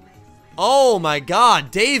 Oh my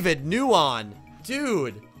god, David Nuon.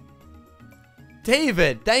 Dude.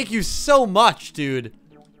 David, thank you so much, dude.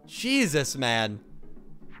 Jesus, man.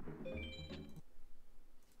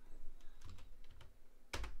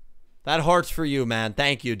 That heart's for you, man.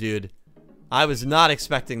 Thank you, dude. I was not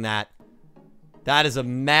expecting that. That is a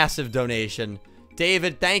massive donation.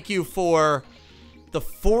 David, thank you for the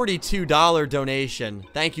 $42 donation.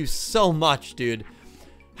 Thank you so much, dude.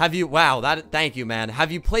 Have you, wow, thank you, man.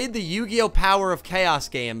 Have you played the Yu-Gi-Oh! Power of Chaos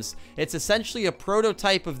games? It's essentially a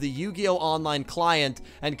prototype of the Yu-Gi-Oh! Online client,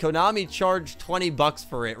 and Konami charged 20 bucks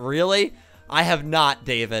for it. Really? I have not,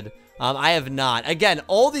 David. I have not. Again,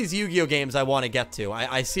 all these Yu-Gi-Oh! Games I want to get to.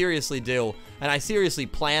 I seriously do, and I seriously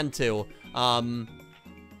plan to.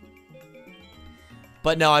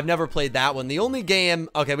 But no, I've never played that one. The only game,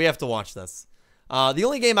 okay, we have to watch this. The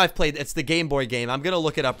only game I've played, it's the Game Boy game. I'm going to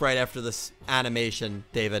look it up right after this animation,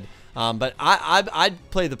 David. But I'd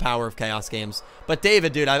play the Power of Chaos games. But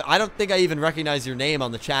David, dude, I don't think I even recognize your name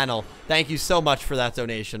on the channel. Thank you so much for that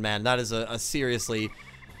donation, man. That is a seriously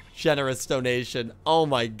generous donation. Oh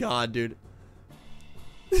my god, dude.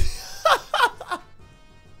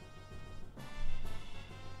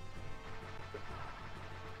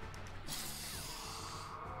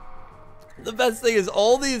 The best thing is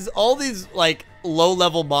all these like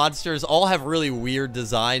low-level monsters all have really weird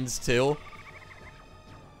designs too.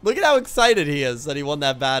 Look at how excited he is that he won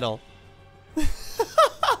that battle.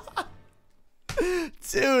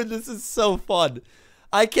 Dude, this is so fun.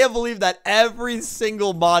 I can't believe that every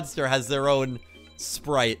single monster has their own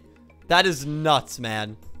sprite. That is nuts,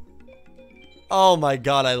 man. Oh my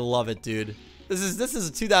god, I love it, dude. This is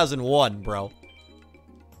 2001, bro.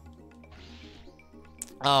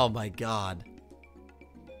 Oh my god.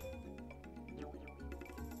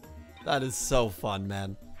 That is so fun,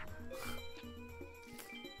 man.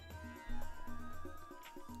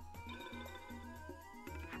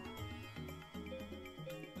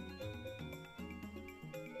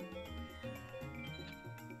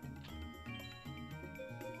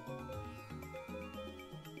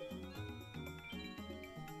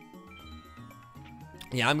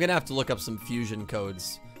 Yeah, I'm gonna have to look up some fusion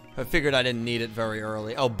codes. I figured I didn't need it very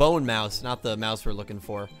early. Oh, Bone Mouse, not the mouse we're looking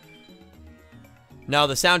for. No,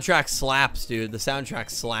 the soundtrack slaps, dude. The soundtrack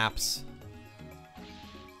slaps.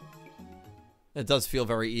 It does feel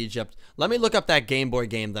very Egypt. Let me look up that Game Boy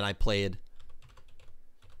game that I played.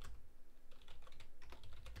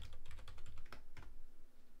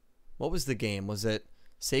 What was the game? Was it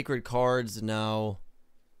Sacred Cards? No.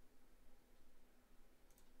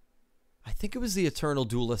 I think it was the Eternal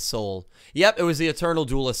Duelist Soul. Yep, it was the Eternal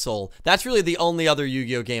Duelist Soul. That's really the only other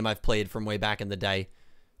Yu-Gi-Oh! Game I've played from way back in the day.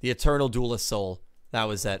 The Eternal Duelist Soul. That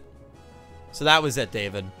was it. So that was it,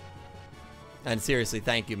 David. And seriously,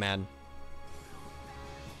 thank you, man.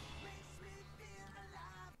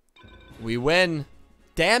 We win.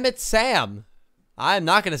 Damn it, Sam. I'm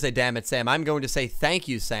not going to say damn it, Sam. I'm going to say thank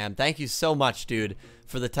you, Sam. Thank you so much, dude,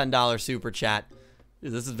 for the $10 super chat.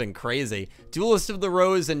 Dude, this has been crazy. Duelist of the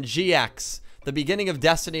Rose and GX. The Beginning of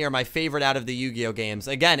Destiny are my favorite out of the Yu-Gi-Oh! Games.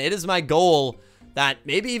 Again, it is my goal that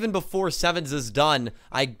maybe even before Sevens is done,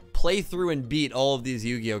 I play through and beat all of these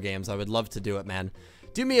Yu-Gi-Oh! Games. I would love to do it, man.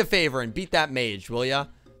 Do me a favor and beat that mage, will ya?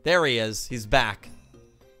 There he is. He's back.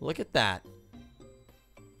 Look at that.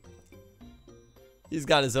 He's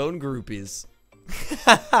got his own groupies.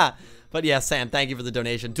 But yeah, Sam, thank you for the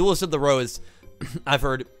donation. Duelist of the Rose. I've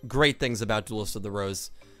heard great things about Duelist of the Rose.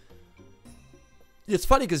 It's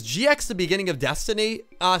funny because GX The Beginning of Destiny,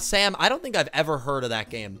 Sam, I don't think I've ever heard of that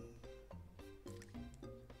game.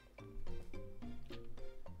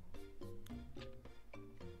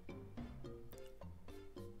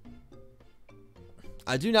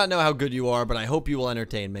 I do not know how good you are, but I hope you will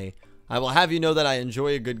entertain me. I will have you know that I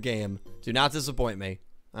enjoy a good game. Do not disappoint me.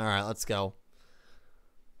 Alright, let's go.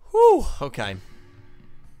 Whew, okay.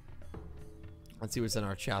 Let's see what's in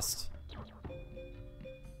our chest.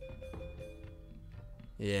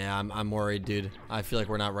 Yeah, I'm worried, dude. I feel like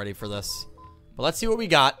we're not ready for this. But let's see what we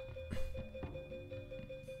got.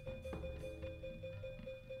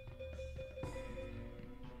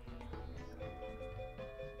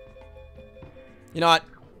 You know what?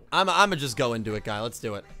 I'm gonna just go into it, guy. Let's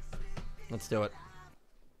do it. Let's do it.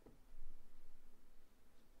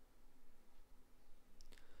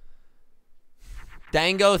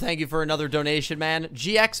 Dango, thank you for another donation, man.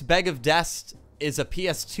 GX Beg of Dest is a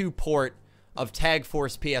PS2 port of Tag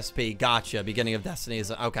Force PSP. Gotcha. Beginning of Destiny is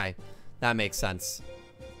okay. That makes sense.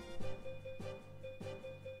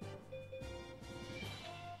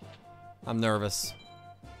 I'm nervous.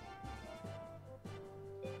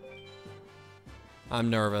 I'm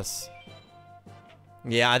nervous.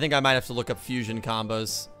 Yeah, I think I might have to look up fusion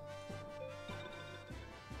combos.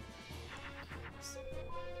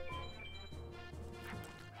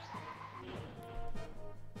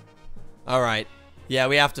 Alright. Yeah,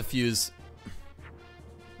 we have to fuse.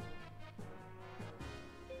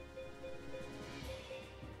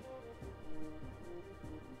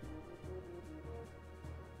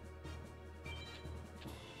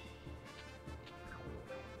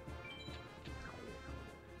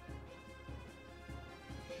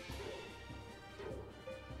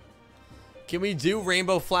 Can we do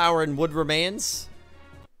Rainbow Flower and Wood Remains?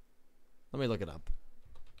 Let me look it up.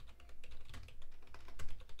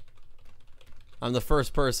 I'm the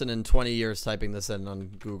first person in 20 years typing this in on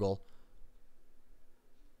Google.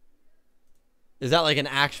 Is that like an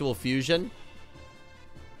actual fusion?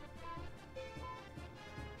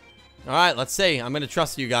 Alright, let's see. I'm gonna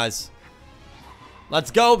trust you guys.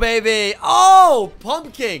 Let's go, baby! Oh!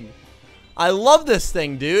 Pumpkin! I love this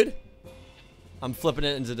thing, dude. I'm flipping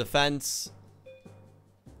it into defense.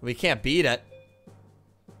 We can't beat it.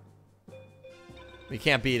 We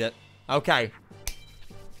can't beat it. Okay.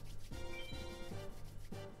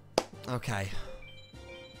 Okay.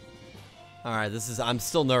 Alright, this is... I'm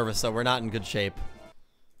still nervous, so we're not in good shape.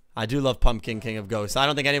 I do love Pumpkin King of Ghosts. I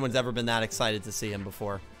don't think anyone's ever been that excited to see him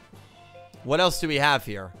before. What else do we have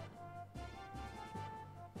here?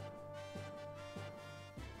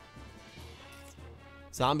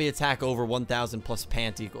 Zombie attack over 1,000 plus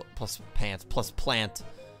pant equal... plus plant.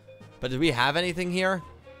 But do we have anything here?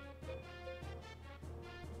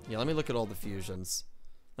 Yeah, let me look at all the fusions.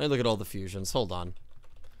 Let me look at all the fusions. Hold on.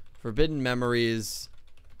 Forbidden Memories...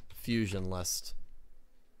 fusion list.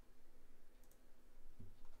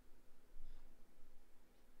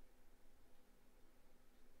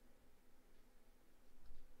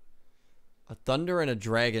 A thunder and a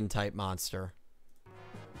dragon type monster.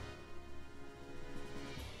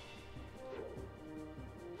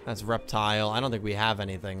 That's reptile. I don't think we have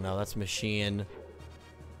anything though. That's machine.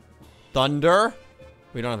 Thunder?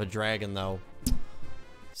 We don't have a dragon though.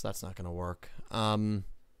 So that's not gonna work. Flame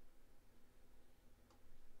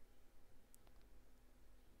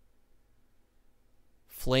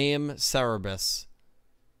Cerebus.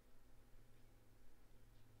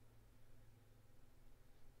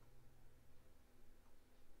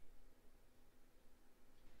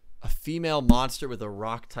 A female monster with a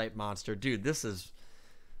rock type monster. Dude, this is...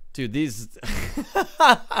 Dude, these...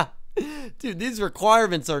 Dude, these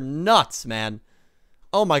requirements are nuts, man.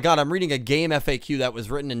 Oh my god, I'm reading a game FAQ that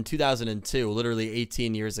was written in 2002, literally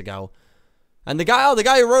 18 years ago. And the guy, oh, the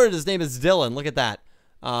guy who wrote it, his name is Dylan. Look at that.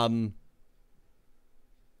 Oh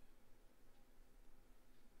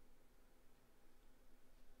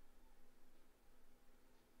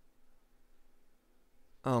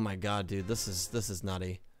my god, dude, this is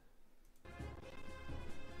nutty.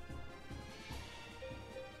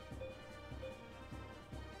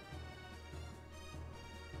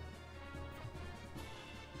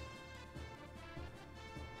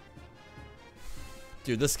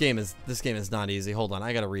 Dude, this game is not easy. Hold on,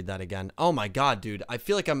 I gotta read that again. Oh my god, dude, I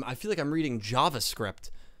feel like I'm reading JavaScript.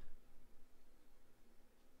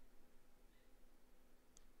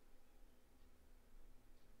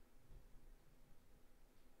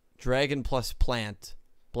 Dragon plus plant.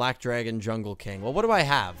 Black dragon, jungle king. Well, what do I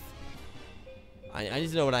have? I need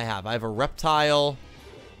to know what I have. I have a reptile.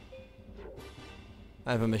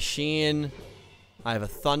 I have a machine. I have a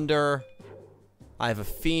thunder. I have a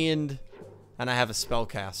fiend. And I have a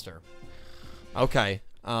spellcaster. Okay.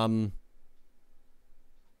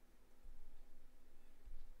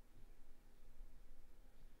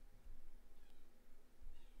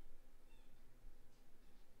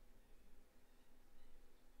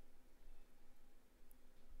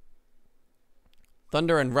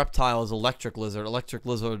 Thunder and reptile is electric lizard. Electric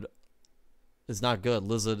lizard is not good.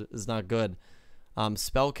 Lizard is not good.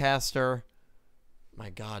 Spellcaster.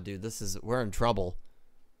 My god, dude, we're in trouble.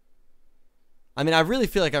 I mean, I really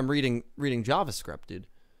feel like I'm reading JavaScript, dude.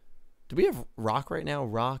 Do we have rock right now?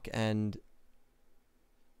 Rock and...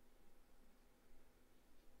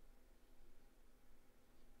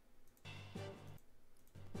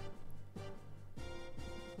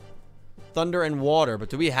 Thunder and water, but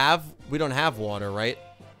do we have... We don't have water, right?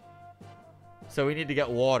 So we need to get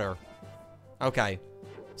water. Okay.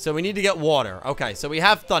 So we need to get water. Okay, so we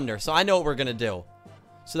have thunder, so I know what we're gonna do.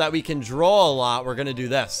 So that we can draw a lot, we're gonna do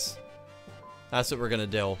this. That's what we're gonna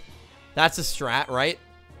do. That's a strat, right?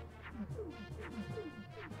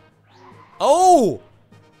 Oh!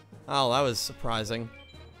 Oh, that was surprising.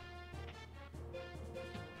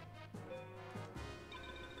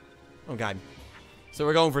 Okay. So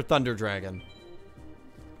we're going for Thunder Dragon.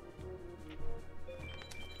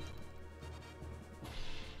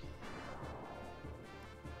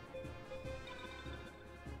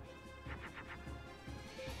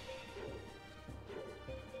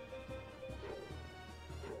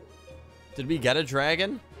 Did we get a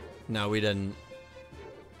dragon? No, we didn't.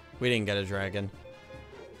 We didn't get a dragon.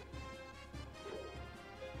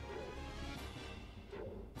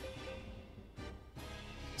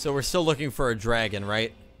 So we're still looking for a dragon,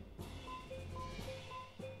 right?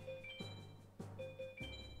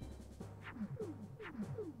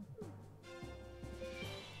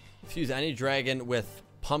 Fuse any dragon with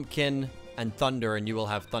pumpkin and thunder, and you will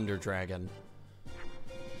have thunder dragon.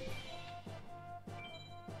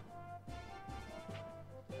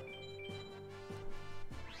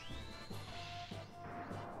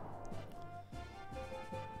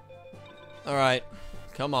 All right,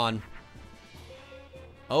 come on.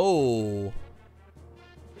 Oh,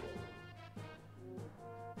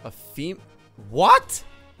 a what?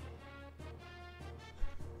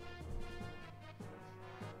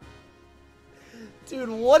 Dude,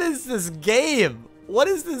 what is this game? What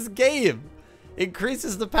is this game?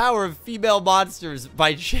 Increases the power of female monsters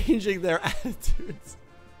by changing their attitudes.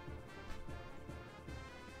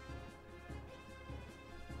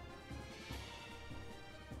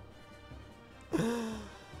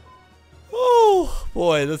 Oh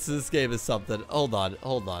boy, this game is something. Hold on,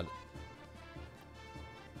 hold on.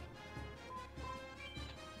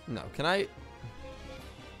 No, can I?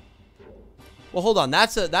 Well, hold on.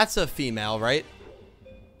 That's a female, right?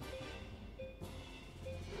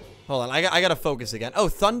 Hold on, I gotta focus again. Oh,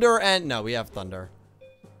 thunder and no, we have thunder.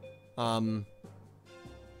 Hold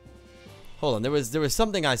on, there was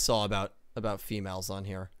something I saw about females on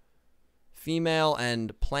here. Female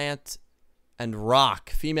and plant and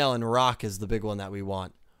rock. Female and rock is the big one that we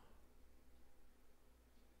want.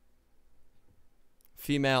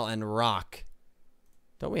 Female and rock.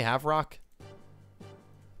 Don't we have rock?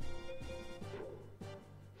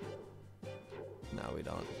 No, we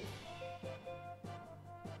don't.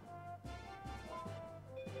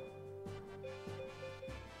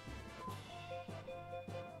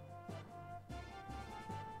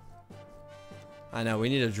 I know, we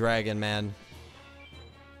need a dragon, man.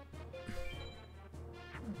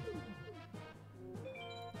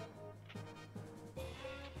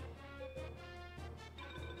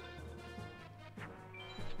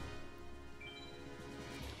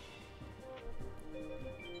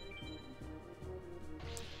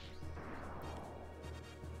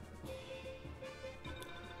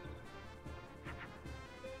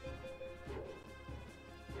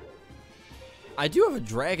 I do have a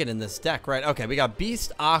dragon in this deck, right? Okay, we got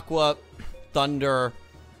Beast, Aqua, Thunder,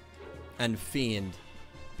 and Fiend.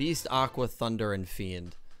 Beast, Aqua, Thunder, and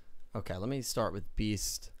Fiend. Okay, let me start with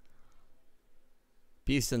Beast.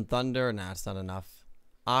 Beast and Thunder. Nah, it's not enough.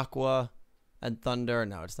 Aqua and Thunder.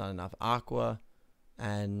 No, it's not enough. Aqua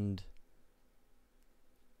and...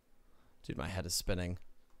 Dude, my head is spinning.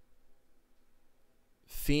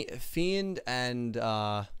 Fiend and...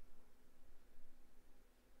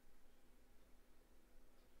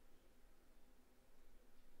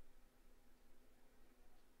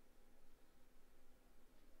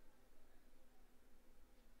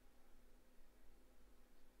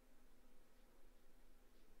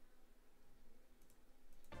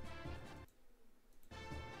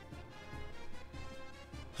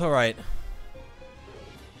 All right.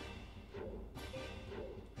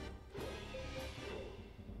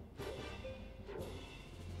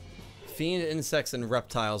 Fiend, insects, and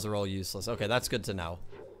reptiles are all useless. Okay, that's good to know.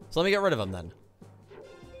 So let me get rid of them then.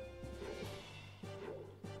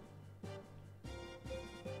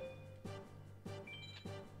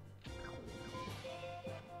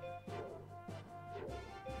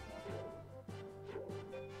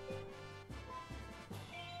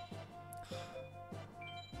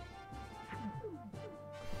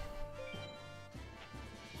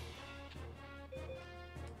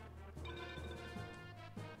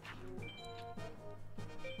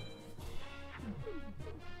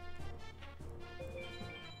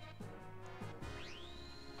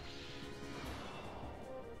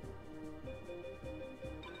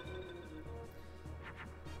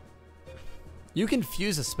 You can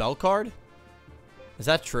fuse a spell card? Is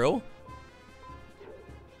that true?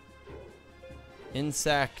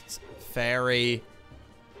 Insect, fairy,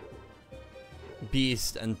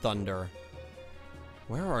 beast, and thunder.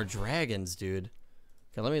 Where are dragons, dude?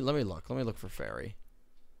 Okay, let me look. Let me look for fairy.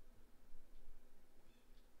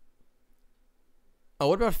 Oh,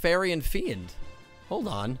 what about fairy and fiend? Hold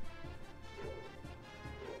on.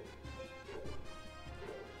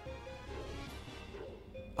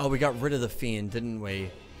 Oh, we got rid of the fiend, didn't we?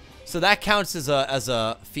 So that counts as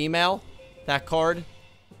a female, that card.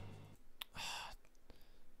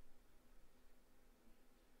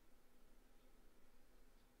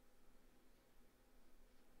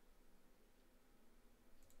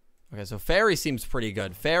 Okay, so fairy seems pretty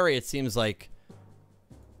good. Fairy, it seems like...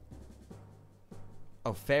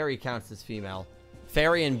 Oh, fairy counts as female.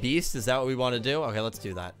 Fairy and beast, is that what we want to do? Okay, let's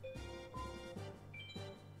do that.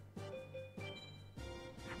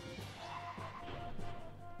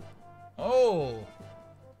 Oh!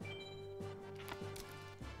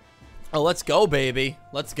 Oh, let's go, baby.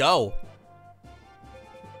 Let's go.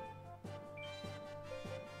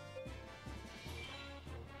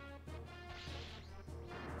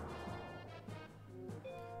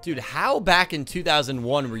 Dude, how back in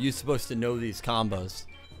 2001 were you supposed to know these combos?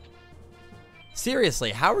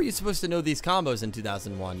 Seriously, how were you supposed to know these combos in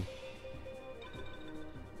 2001?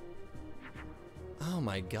 Oh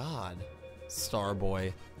my god.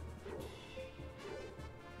 Starboy.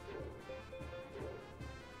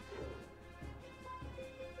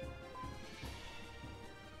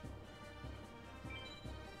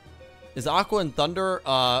 Is Aqua and Thunder,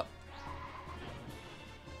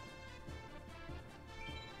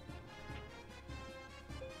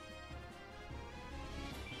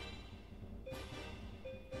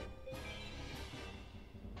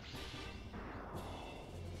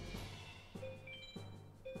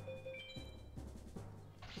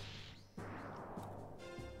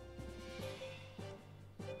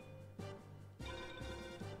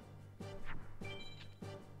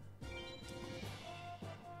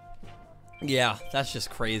 yeah, that's just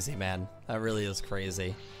crazy, man. That really is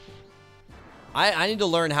crazy. I need to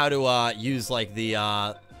learn how to use like the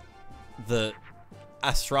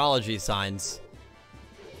astrology signs.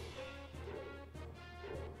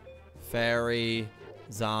 Fairy,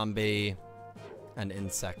 zombie, and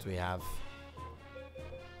insect we have.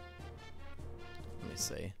 Let me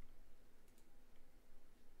see.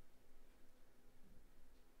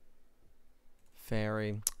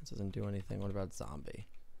 Fairy, this doesn't do anything. What about zombie?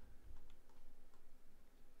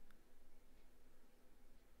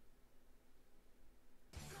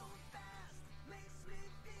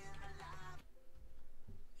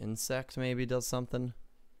 Insect maybe does something.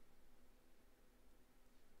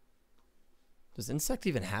 Does insect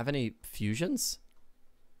even have any fusions?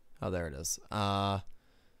 Oh, there it is.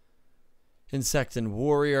 Insect and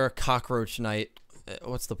warrior, cockroach knight.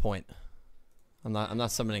 What's the point? I'm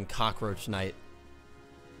not summoning cockroach knight.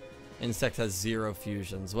 Insect has 0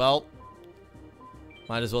 fusions. Well,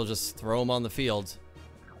 might as well just throw them on the field.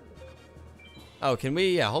 Oh, can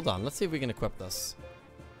we? Yeah, hold on. Let's see if we can equip this.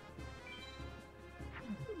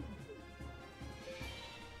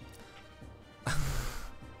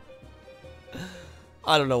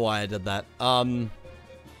 I don't know why I did that.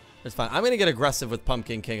 It's fine. I'm gonna get aggressive with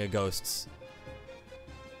Pumpkin King of Ghosts.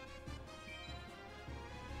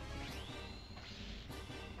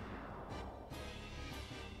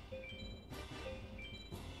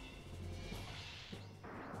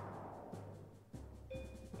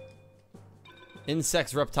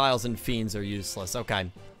 Insects, reptiles, and fiends are useless.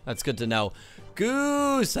 Okay, that's good to know.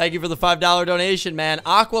 Goose, thank you for the $5 donation, man.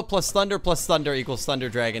 Aqua plus thunder equals Thunder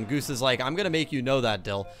Dragon. Goose is like, I'm gonna make you know that,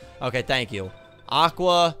 Dill. Okay, thank you.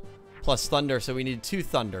 Aqua plus thunder, so we need 2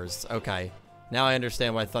 thunders. Okay, now I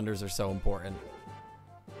understand why thunders are so important.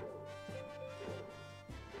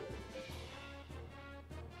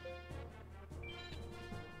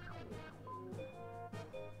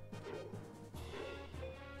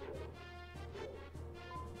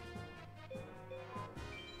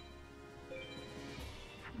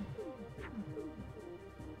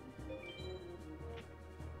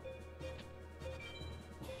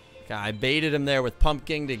 Okay, I baited him there with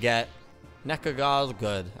Pumpkin to get Nekagal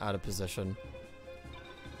good out of position.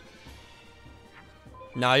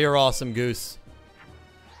 Nah, you're awesome, Goose.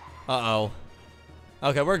 Uh-oh.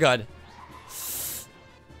 Okay, we're good.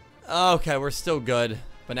 Okay, we're still good.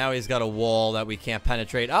 But now he's got a wall that we can't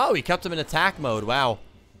penetrate. Oh, he kept him in attack mode. Wow.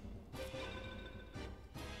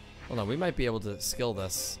 Hold on, we might be able to skill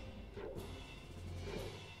this.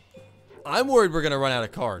 I'm worried we're going to run out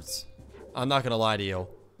of cards. I'm not going to lie to you.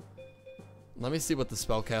 Let me see what the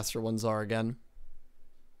spellcaster ones are again.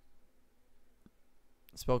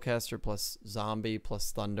 Spellcaster plus zombie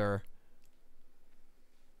plus thunder.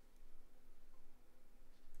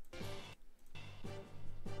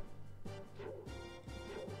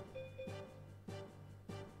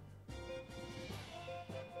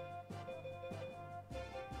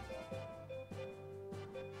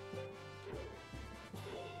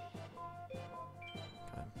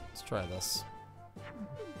 Okay, let's try this.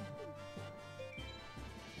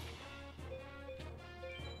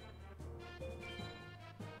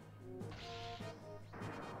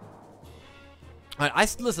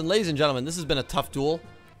 Listen, ladies and gentlemen, this has been a tough duel,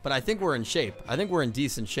 but I think we're in shape. I think we're in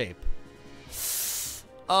decent shape.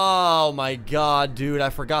 Oh my god, dude, I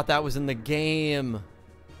forgot that was in the game.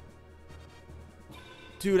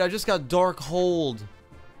 Dude, I just got Dark Hold.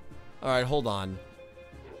 Alright, hold on.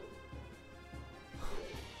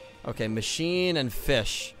 Okay, machine and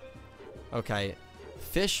fish. Okay,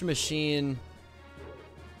 fish machine,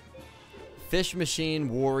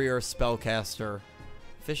 warrior, spellcaster.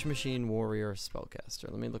 Fish machine, warrior, spellcaster.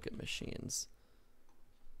 Let me look at machines.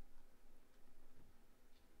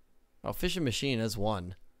 Oh, fishing machine is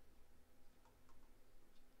one.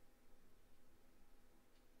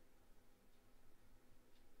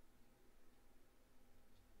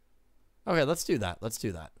 Okay, let's do that. Let's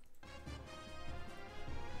do that.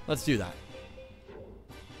 Let's do that.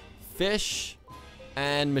 Fish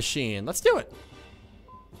and machine. Let's do it.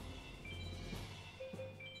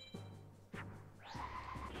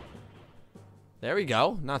 There we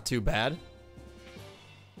go. Not too bad.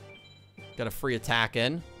 Got a free attack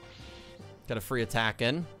in. Got a free attack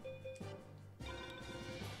in.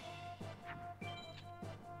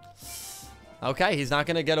 Okay, he's not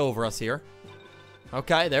going to get over us here.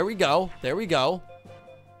 Okay, there we go. There we go.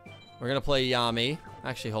 We're going to play Yami.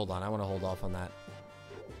 Actually, hold on. I want to hold off on that.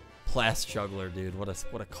 Blast Juggler, dude. What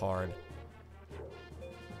a card.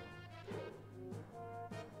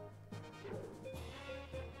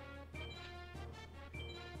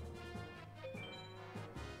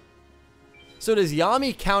 So does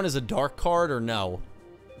Yami count as a dark card or no?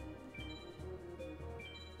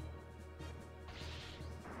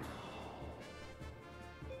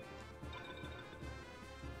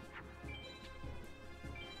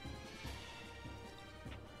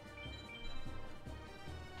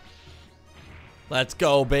 Let's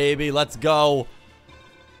go, baby. Let's go.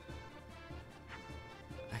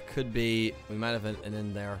 That could be... We might have an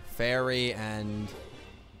in there. Fairy and...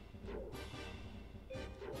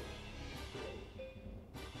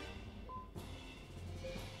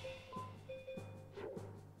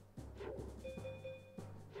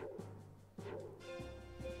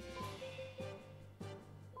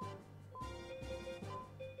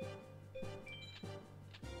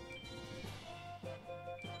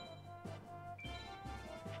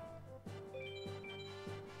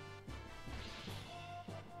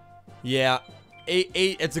 Yeah,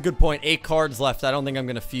 eight. It's a good point. 8 cards left. I don't think I'm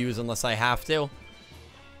going to fuse unless I have to.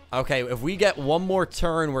 Okay, if we get one more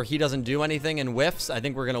turn where he doesn't do anything and whiffs, I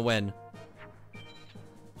think we're going to win.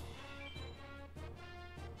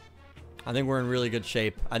 I think we're in really good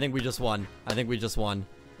shape. I think we just won. I think we just won.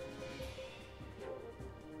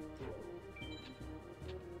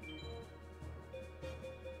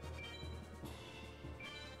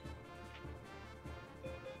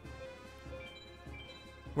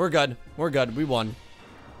 We're good. We're good. We won.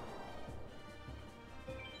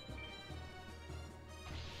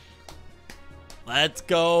 Let's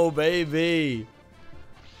go, baby.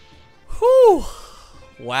 Whew.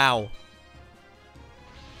 Wow.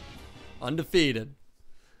 Undefeated.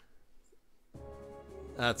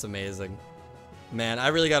 That's amazing. Man, I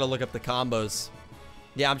really got to look up the combos.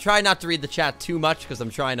 Yeah, I'm trying not to read the chat too much because I'm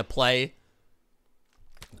trying to play,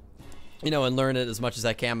 you know, and learn it as much as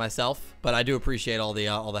I can myself. But I do appreciate all the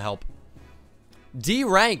help. D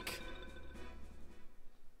rank.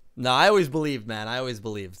 No, I always believed, man. I always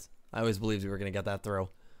believed. I always believed we were going to get that through.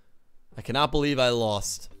 I cannot believe I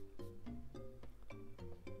lost.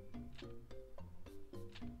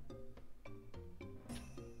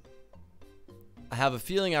 I have a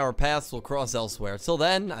feeling our paths will cross elsewhere. Till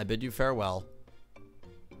then, I bid you farewell.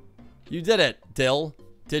 You did it, Dill.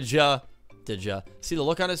 Did ya? Did ya? See the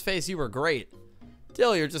look on his face? You were great.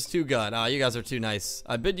 Dill, you're just too good. Oh, you guys are too nice.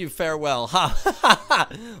 I bid you farewell. Ha!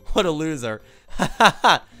 What a loser.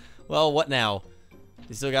 Well, what now?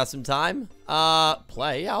 You still got some time?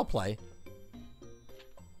 Play. Yeah, I'll play.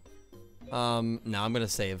 No, I'm gonna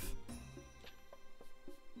save.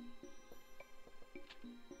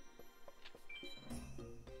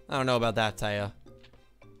 I don't know about that, Taya.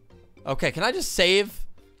 Okay, can I just save?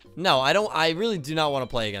 No, I don't. I really do not want to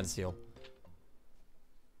play against you.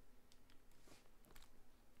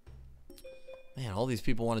 Man, all these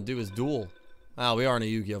people want to do is duel. Oh, we are in a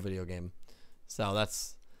Yu-Gi-Oh video game, so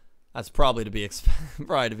that's probably to be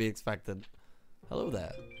expected. Hello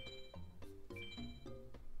there.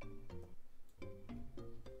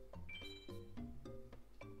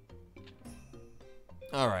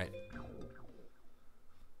 All right.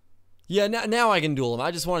 Yeah, now I can duel him.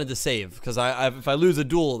 I just wanted to save because if I lose a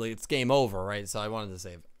duel, it's game over, right? So I wanted to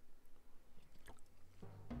save.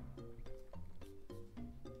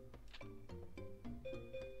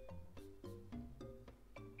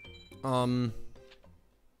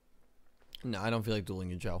 No, I don't feel like dueling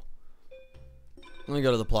you, Joe. Let me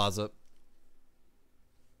go to the plaza.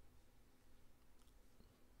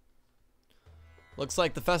 Looks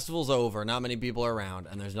like the festival's over. Not many people are around,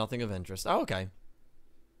 and there's nothing of interest. Oh, okay.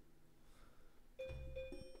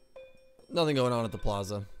 Nothing going on at the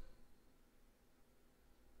plaza.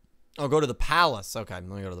 Oh, go to the palace. Okay, let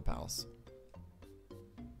me go to the palace.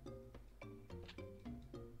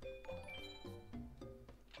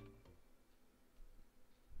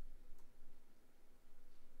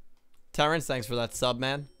 Terrence, thanks for that sub,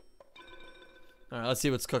 man. All right, let's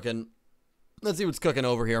see what's cooking. Let's see what's cooking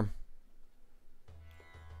over here.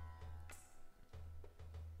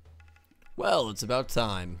 Well, it's about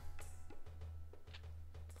time.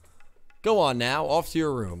 Go on now, off to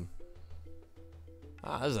your room.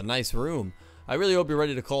 Ah, this is a nice room. I really hope you're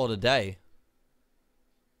ready to call it a day.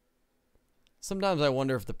 Sometimes I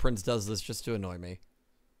wonder if the prince does this just to annoy me.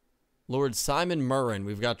 Lord Simon Murrin,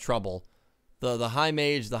 we've got trouble. The High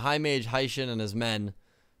Mage Haishin and his men,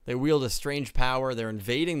 they wield a strange power. They're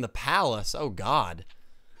invading the palace. Oh, God.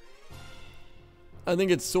 I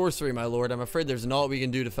think it's sorcery, my lord. I'm afraid there's naught we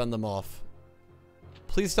can do to fend them off.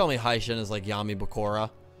 Please tell me Haishin is like Yami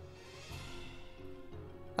Bakura.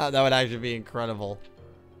 That would actually be incredible.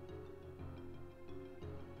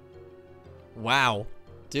 Wow.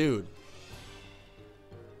 Dude.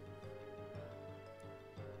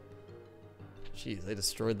 Jeez, they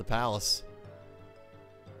destroyed the palace.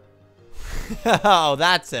 Oh,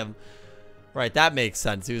 that's him. Right, that makes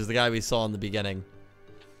sense. He was the guy we saw in the beginning.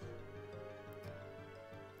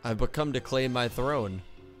 I've become to claim my throne.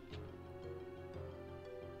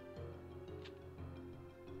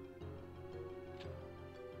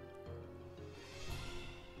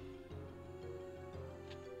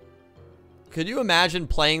 Could you imagine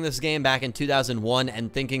playing this game back in 2001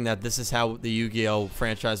 and thinking that this is how the Yu-Gi-Oh!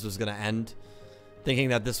 Franchise was going to end? Thinking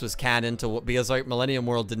that this was canon to what, because like Millennium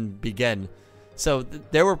World didn't begin. So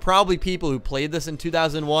there were probably people who played this in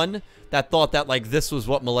 2001 that thought that like this was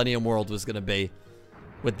what Millennium World was going to be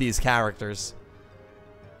with these characters.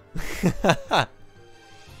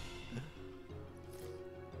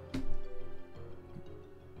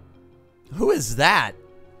 Who is that?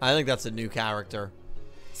 I think that's a new character.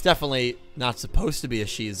 It's definitely not supposed to be a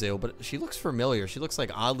Shizu, but she looks familiar. She looks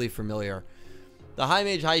like oddly familiar. The High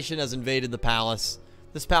Mage Haishin has invaded the palace.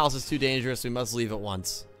 This palace is too dangerous. We must leave at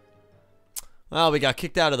once. Well, we got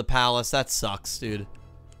kicked out of the palace. That sucks, dude.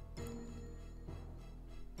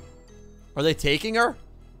 Are they taking her?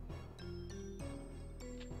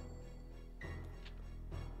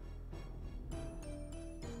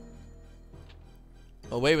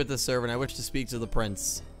 Away with the servant. I wish to speak to the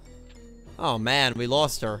prince. Oh, man. We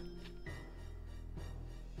lost her.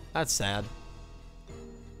 That's sad.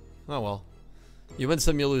 Oh, well. You win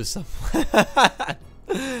some, you lose some.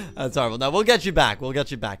 That's horrible. Now, we'll get you back. We'll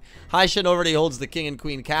get you back. Haishin already holds the king and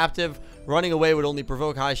queen captive. Running away would only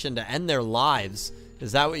provoke Haishin to end their lives.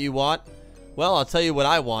 Is that what you want? Well, I'll tell you what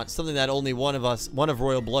I want. Something that only one of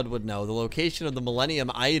royal blood would know. The location of the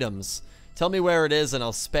Millennium items. Tell me where it is and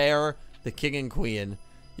I'll spare the king and queen.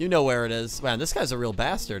 You know where it is. Man, this guy's a real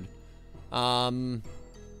bastard. I'll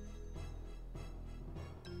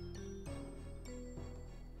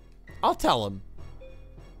tell him.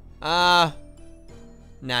 Nah,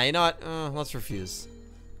 you know what? Let's refuse.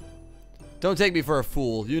 Don't take me for a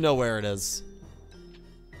fool. You know where it is.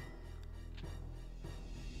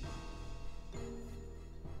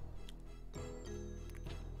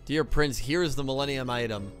 Dear Prince, here's the Millennium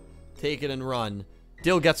item. Take it and run.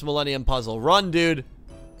 Dill gets Millennium puzzle. Run, dude.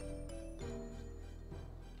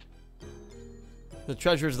 The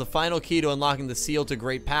treasure is the final key to unlocking the seal to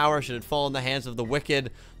great power. Should it fall in the hands of the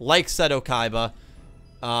wicked, like Seto Kaiba,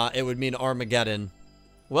 it would mean Armageddon.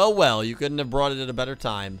 Well, well, you couldn't have brought it at a better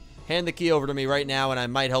time. Hand the key over to me right now, and I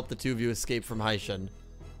might help the two of you escape from Haishin.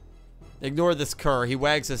 Ignore this cur. He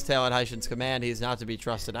wags his tail at Haishin's command. He is not to be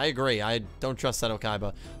trusted. I agree. I don't trust Seto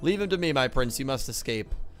Kaiba. Leave him to me, my prince. You must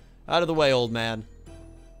escape. Out of the way, old man.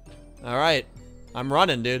 All right. I'm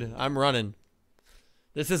running, dude. I'm running.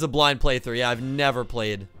 This is a blind playthrough. Yeah, I've never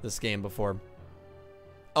played this game before.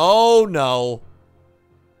 Oh, no.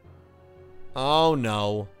 Oh,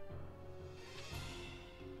 no.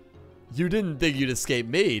 You didn't think you'd escape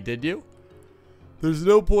me, did you? There's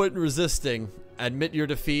no point in resisting. Admit your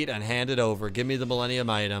defeat and hand it over. Give me the Millennium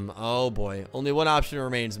item. Oh, boy. Only one option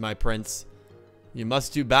remains, my prince. You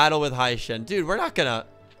must do battle with Haishin. Dude, we're not gonna...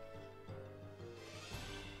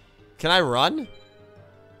 Can I run?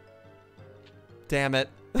 Damn it.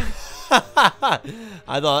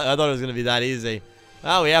 I thought it was gonna be that easy.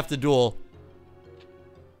 Oh, we have to duel.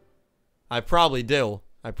 I probably do.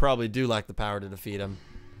 I probably do lack the power to defeat him.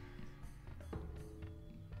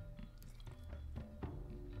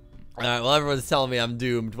 Alright, well, everyone's telling me I'm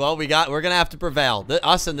doomed. Well, we're gonna have to prevail.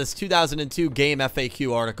 Us and this 2002 game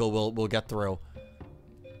FAQ article we'll get through.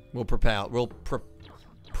 We'll prevail. We'll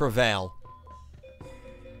prevail.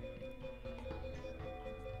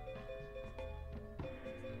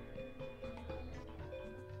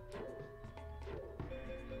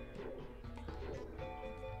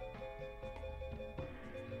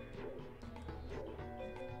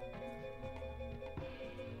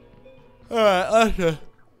 Alright,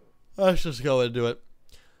 let's just go into it.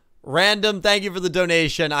 Random, thank you for the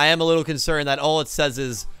donation. I am a little concerned that all it says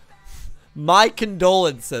is, my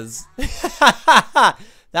condolences.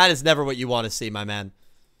 That is never what you want to see, my man.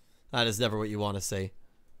 That is never what you want to see.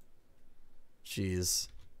 Jeez.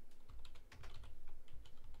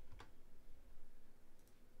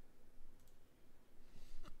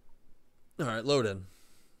 Alright, load in.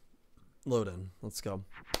 Load in. Let's go.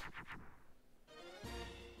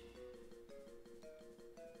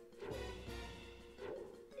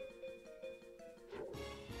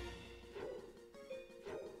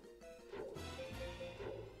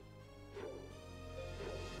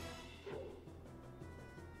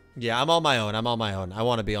 Yeah, I'm on my own. I'm on my own. I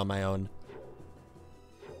want to be on my own.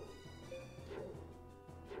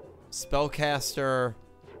 Spellcaster,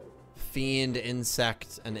 Fiend,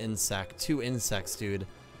 Insect, and Insect. 2 insects, dude.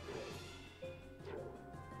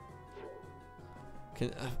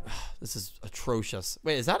 This is atrocious.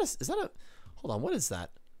 Wait, is that a... Hold on, what is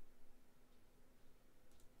that?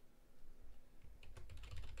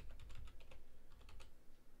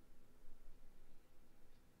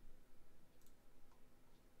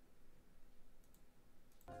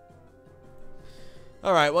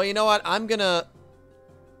 Alright, well, you know what? I'm gonna...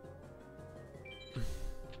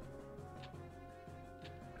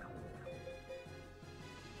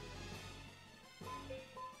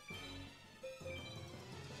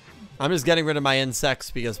 I'm just getting rid of my insects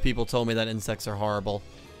because people told me that insects are horrible.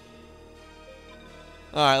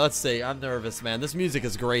 Alright, let's see. I'm nervous, man. This music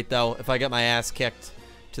is great, though. If I get my ass kicked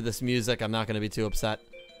to this music, I'm not going to be too upset.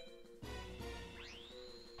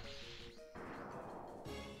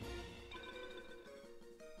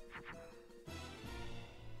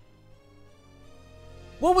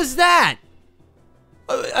 What was that?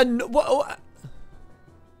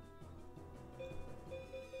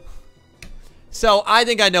 So, I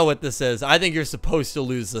think I know what this is. I think you're supposed to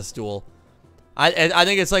lose this duel. I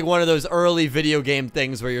think it's like one of those early video game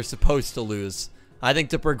things where you're supposed to lose. I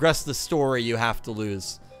think to progress the story, you have to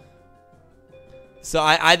lose. So,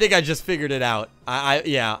 I think I just figured it out.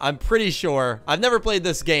 Yeah, I'm pretty sure. I've never played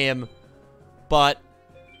this game, but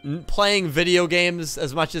playing video games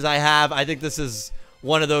as much as I have, I think this is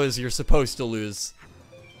one of those you're supposed to lose.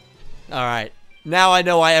 Alright. Now I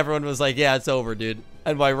know why everyone was like, yeah, it's over, dude.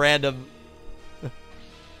 And why random...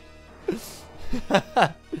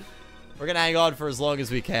 We're gonna hang on for as long as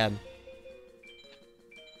we can.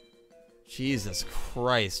 Jesus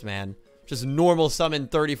Christ, man. Just normal summon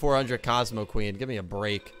 3400 Cosmo Queen. Give me a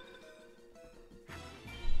break.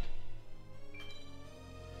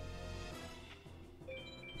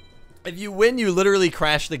 If you win, you literally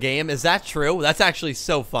crash the game. Is that true? That's actually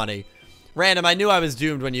so funny. Random, I knew I was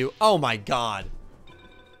doomed when you... Oh my god.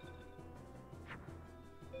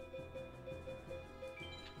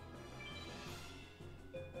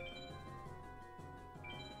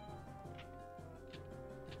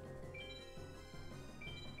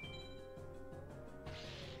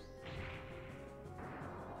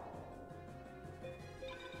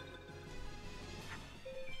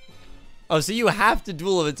 Oh, so you have to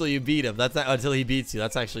duel him until you beat him. That's not, until he beats you.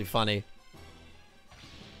 That's actually funny.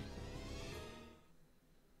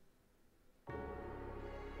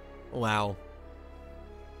 Wow.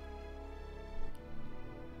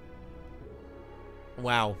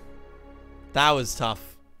 Wow. That was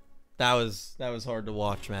tough. That was hard to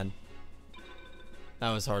watch, man.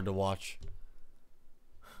 That was hard to watch.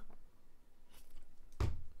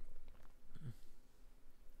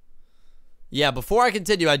 Yeah, before I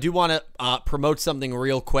continue, I do want to promote something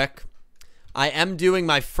real quick. I am doing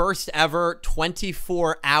my first ever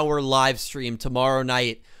 24-hour live stream tomorrow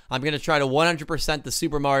night. I'm going to try to 100% the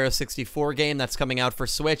Super Mario 64 game that's coming out for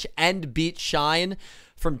Switch and beat Shine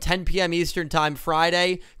from 10 p.m. Eastern Time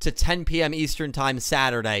Friday to 10 p.m. Eastern Time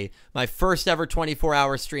Saturday. My first ever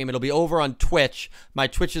 24-hour stream. It'll be over on Twitch. My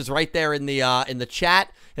Twitch is right there in the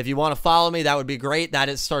chat. If you want to follow me, that would be great.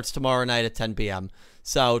 That starts tomorrow night at 10 p.m.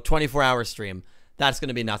 So, 24-hour stream. That's going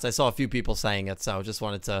to be nuts. I saw a few people saying it, so just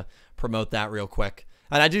wanted to promote that real quick.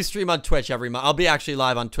 And I do stream on Twitch every month. I'll be actually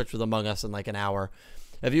live on Twitch with Among Us in like an hour.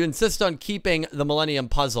 If you insist on keeping the Millennium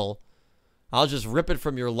Puzzle, I'll just rip it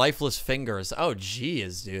from your lifeless fingers. Oh,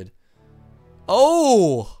 geez, dude.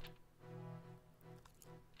 Oh!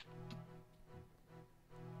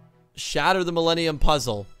 Shatter the Millennium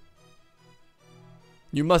Puzzle.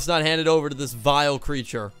 You must not hand it over to this vile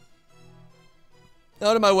creature.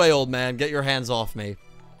 Out of my way, old man. Get your hands off me.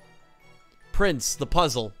 Prince, the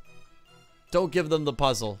puzzle. Don't give them the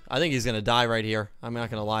puzzle. I think he's going to die right here. I'm not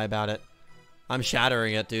going to lie about it. I'm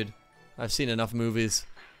shattering it, dude. I've seen enough movies.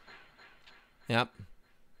 Yep.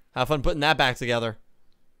 Have fun putting that back together.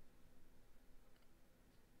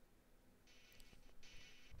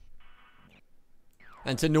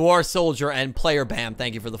 And to Noir Soldier and Player Bam,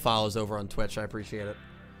 thank you for the follows over on Twitch. I appreciate it.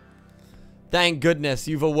 Thank goodness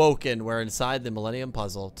you've awoken. We're inside the Millennium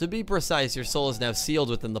Puzzle. To be precise, your soul is now sealed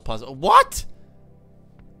within the puzzle. What?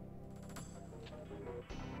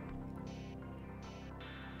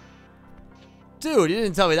 Dude, you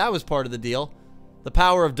didn't tell me that was part of the deal. The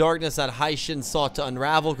power of darkness that Haishin sought to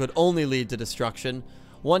unravel could only lead to destruction.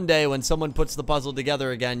 One day, when someone puts the puzzle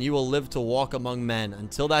together again, you will live to walk among men.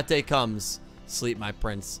 Until that day comes, sleep, my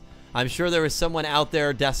prince. I'm sure there is someone out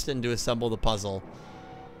there destined to assemble the puzzle.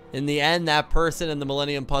 In the end, that person in the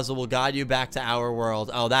Millennium Puzzle will guide you back to our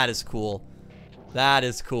world. Oh, that is cool. That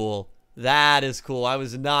is cool. That is cool. I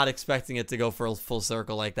was not expecting it to go for a full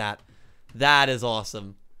circle like that. That is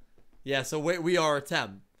awesome. Yeah, so we are a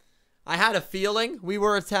Tem. I had a feeling we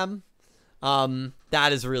were a Tem.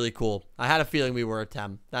 That is really cool. I had a feeling we were a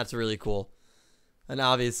Tem. That's really cool. And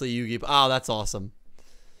obviously Yugi. Oh, that's awesome.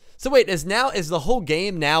 So wait, is the whole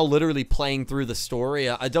game now literally playing through the story?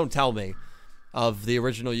 Don't tell me. Of the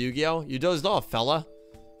original Yu-Gi-Oh? You dozed off, fella.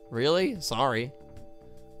 Really? Sorry.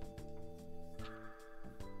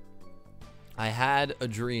 I had a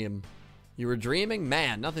dream. You were dreaming?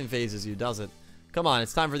 Man, nothing phases you, does it? Come on,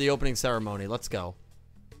 it's time for the opening ceremony. Let's go.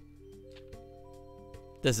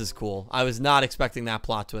 This is cool. I was not expecting that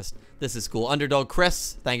plot twist. This is cool. Underdog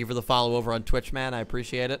Chris, thank you for the follow over on Twitch, man. I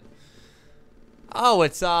appreciate it. Oh,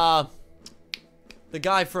 it's the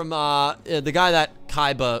guy from the guy that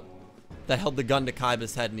Kaiba that held the gun to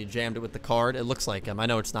Kaiba's head and he jammed it with the card. It looks like him. I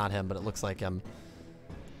know it's not him, but it looks like him.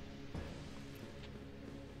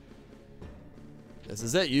 This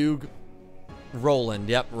is it, Yug. Roland.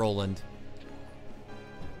 Yep, Roland.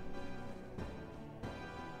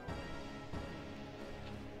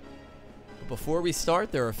 Before we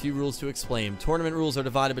start, there are a few rules to explain. Tournament rules are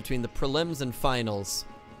divided between the prelims and finals.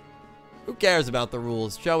 Who cares about the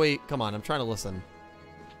rules? Joey, come on, I'm trying to listen.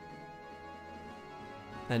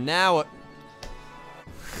 And now...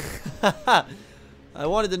 I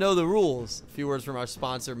wanted to know the rules. A few words from our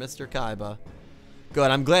sponsor, Mr. Kaiba. Good,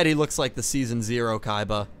 I'm glad he looks like the Season 0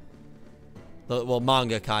 Kaiba. Well,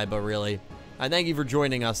 manga Kaiba, really. I thank you for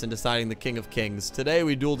joining us in deciding the King of Kings. Today,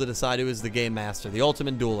 we duel to decide who is the Game Master, the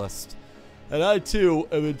ultimate duelist. And I, too,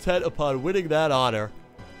 am intent upon winning that honor.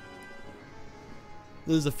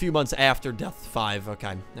 This is a few months after Death 5.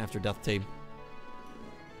 Okay, after Death Team.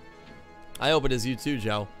 I hope it is you too,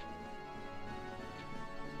 Joe.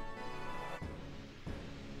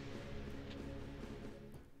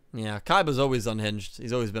 Yeah, Kaiba's always unhinged.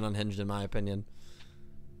 He's always been unhinged, in my opinion.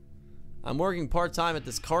 I'm working part-time at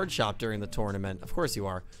this card shop during the tournament. Of course you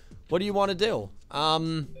are. What do you want to do?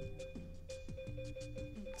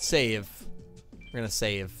 Save. We're going to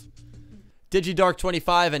save.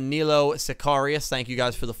 DigiDark25 and Nilo Sicarius, thank you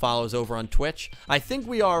guys for the follows over on Twitch. I think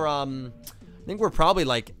we are, I think we're probably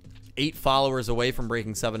like 8 followers away from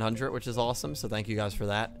breaking 700, which is awesome. So thank you guys for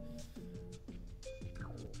that.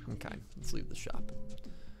 Okay, let's leave the shop.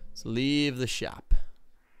 Let's leave the shop.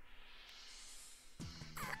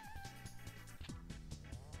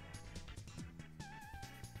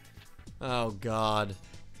 Oh, God.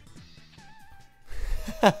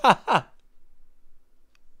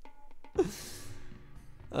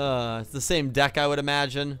 It's the same deck, I would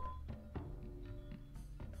imagine.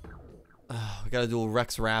 We gotta duel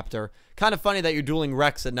Rex Raptor. Kind of funny that you're dueling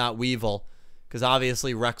Rex and not Weevil. Because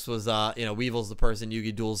obviously Rex was, you know, Weevil's the person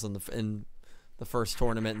Yugi duels in the first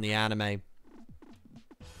tournament in the anime.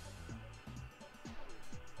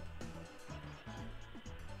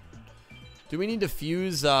 Do we need to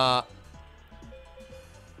fuse, or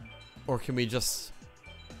can we just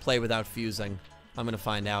play without fusing? I'm gonna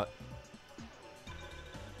find out.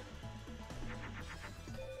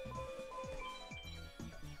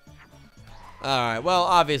 Alright, well,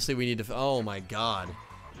 obviously we need to... Oh, my God.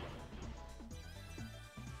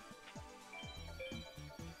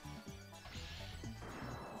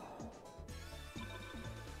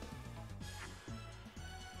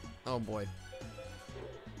 Oh, boy.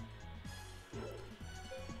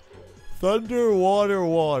 Thunder, water,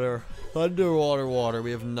 water. Thunder, water, water.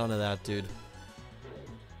 We have none of that, dude.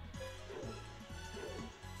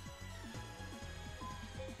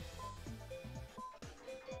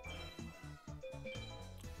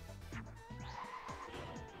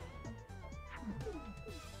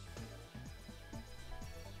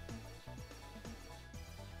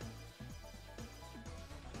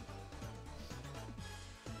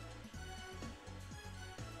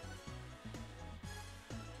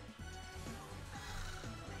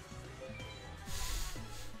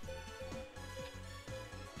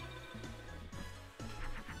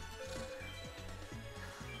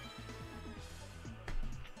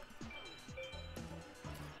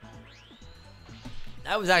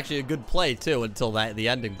 That was actually a good play, too, until the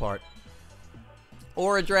ending part.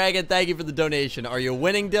 Aura Dragon, thank you for the donation. Are you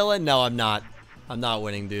winning, Dylan? No, I'm not. I'm not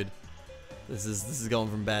winning, dude. This is going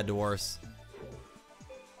from bad to worse.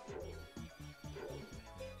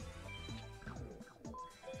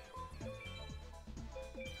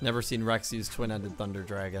 Never seen Rex use twin-ended Thunder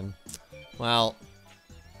Dragon. Well,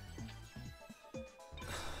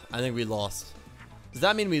 I think we lost. Does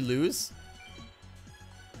that mean we lose?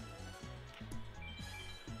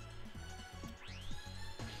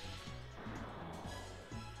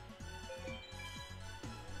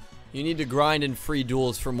 You need to grind in free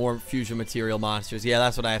duels for more fusion material monsters. Yeah,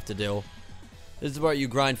 that's what I have to do. This is where you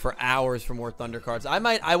grind for hours for more Thunder cards. I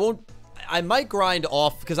might grind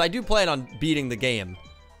off because I do plan on beating the game.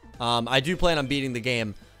 I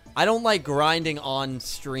don't like grinding on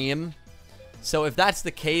stream. So if that's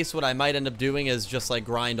the case, what I might end up doing is just like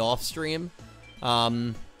grind off stream.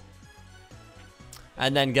 And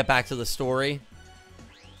then get back to the story.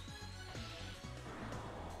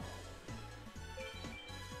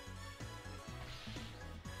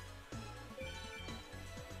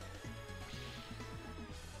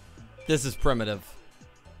 This is primitive.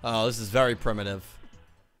 Oh, this is very primitive.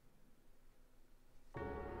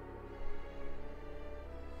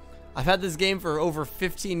 I've had this game for over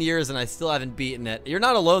 15 years and I still haven't beaten it. You're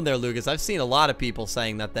not alone there, Lucas. I've seen a lot of people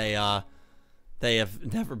saying that they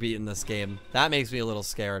have never beaten this game. That makes me a little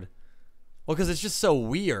scared. Well, because it's just so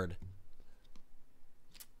weird.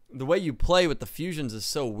 The way you play with the fusions is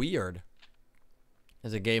so weird.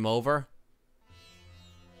 Is it game over?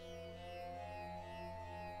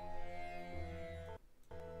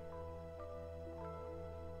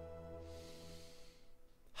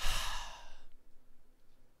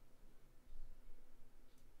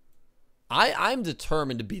 I'm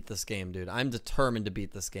determined to beat this game, dude. I'm determined to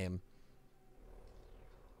beat this game.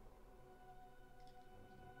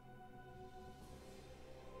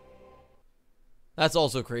 That's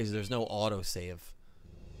also crazy. There's no autosave.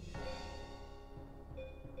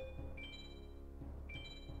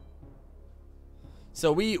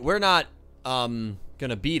 So we're not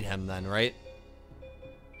gonna beat him then, right?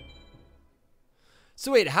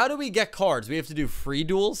 So wait, how do we get cards? We have to do free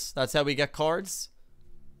duels? That's how we get cards?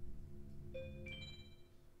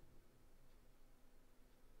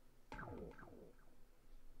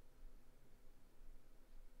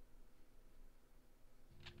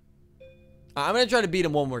 I'm going to try to beat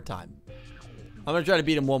him one more time. I'm going to try to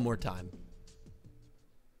beat him one more time.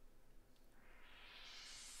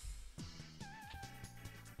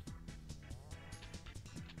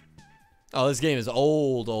 Oh, this game is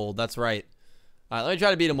old. That's right. All right, let me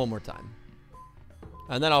try to beat him one more time.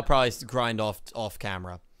 And then I'll probably grind off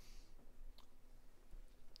camera.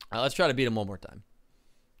 All right, let's try to beat him one more time.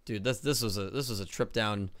 Dude, this was a trip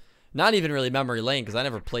down, not even really memory lane because I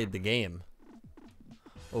never played the game.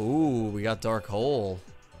 Ooh, we got Dark Hole.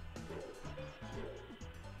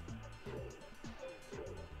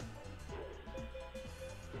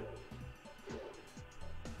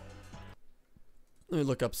 Let me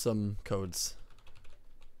look up some codes.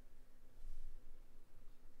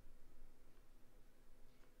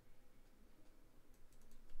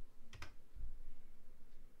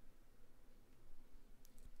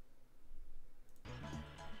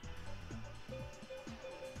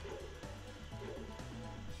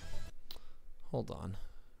 Hold on.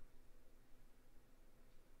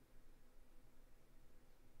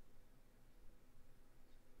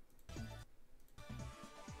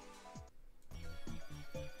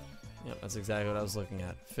 Yep, that's exactly what I was looking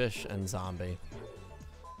at. Fish and zombie.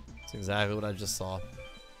 That's exactly what I just saw.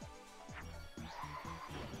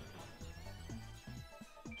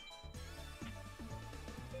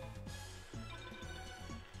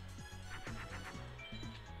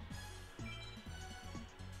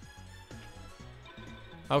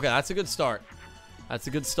 Okay, that's a good start. That's a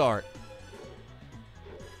good start.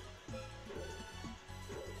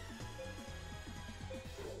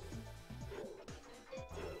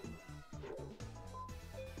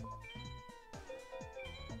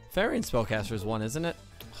 Fairy and Spellcaster is one, isn't it?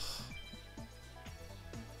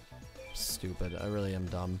 Stupid. I really am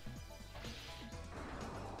dumb.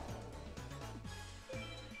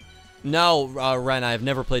 No, Ren, I've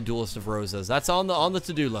never played Duelist of Roses. That's on the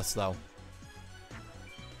to-do list, though.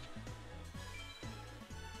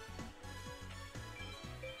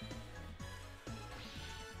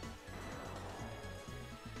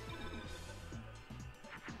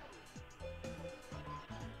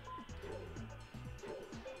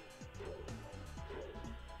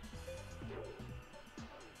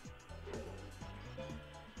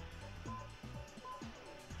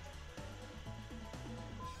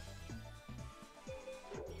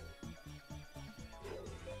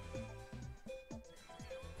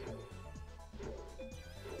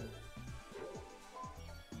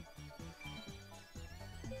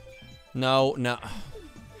 No, no.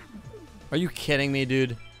 Are you kidding me,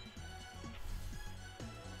 dude?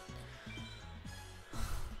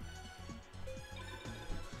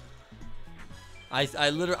 I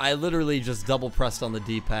literally just double pressed on the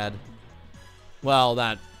D-pad. Well,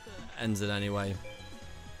 that ends it anyway.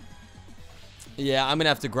 Yeah, I'm gonna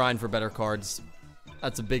have to grind for better cards.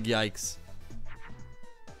 That's a big yikes.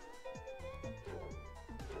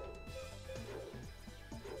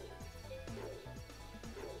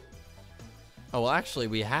 Oh, well, actually,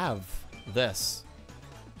 we have this.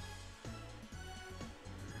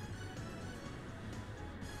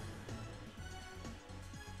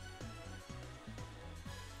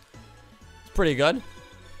 It's pretty good.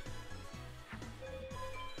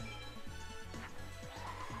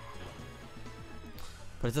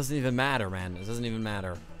 But it doesn't even matter, man. It doesn't even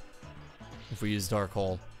matter if we use Dark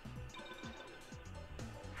Hole.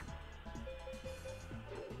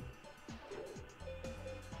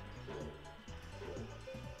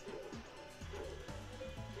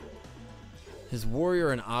 His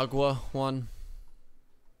Warrior and Agua one.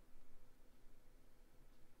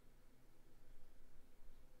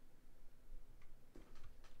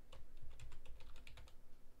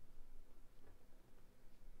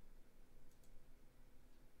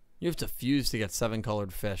 You have to fuse to get 7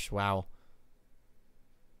 colored fish. Wow.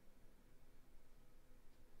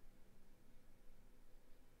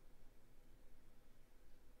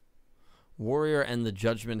 Warrior and the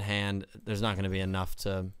Judgment Hand. There's not going to be enough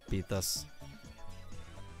to beat this.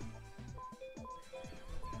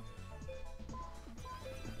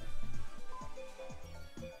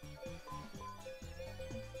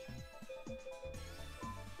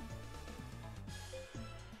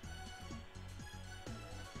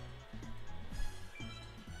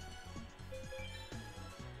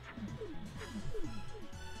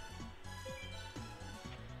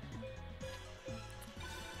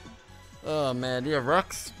 Oh man, yeah,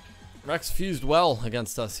 Rex fused well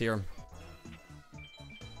against us here.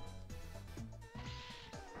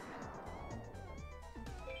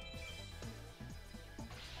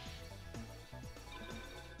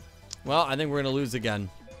 Well, I think we're gonna lose again.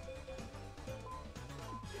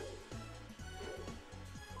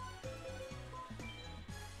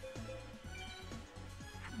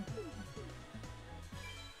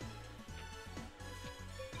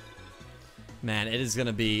 Man, it is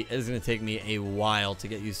gonna take me a while to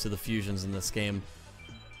get used to the fusions in this game.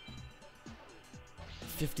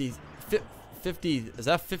 50, is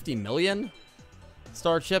that 50 million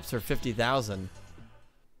star chips or 50,000?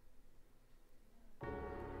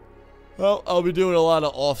 Well, I'll be doing a lot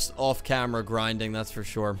of off-camera grinding, that's for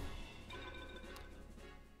sure.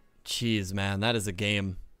 Jeez, man, that is a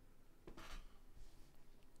game.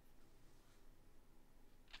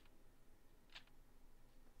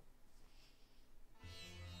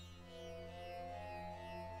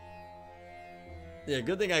 Yeah,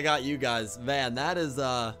 good thing I got you guys. Man, that is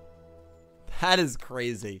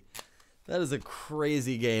crazy. That is a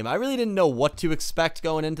crazy game. I really didn't know what to expect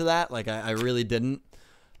going into that. Like, I really didn't.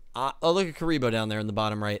 Oh, look at Karibo down there in the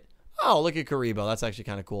bottom right. Oh, look at Karibo. That's actually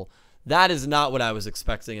kind of cool. That is not what I was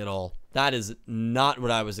expecting at all. That is not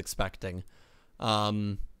what I was expecting. Yeah,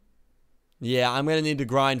 I'm going to need to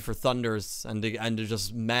grind for Thunders and to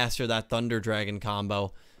just master that Thunder Dragon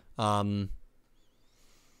combo.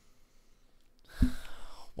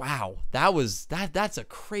 Wow, that's a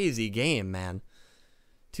crazy game, man.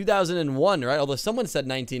 2001, right? Although someone said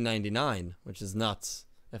 1999, which is nuts,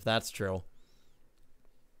 if that's true.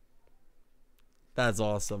 That's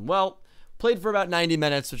awesome. Well, played for about 90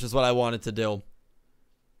 minutes, which is what I wanted to do.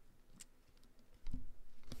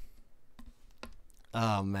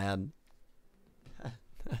 Oh, man.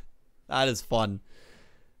 That is fun.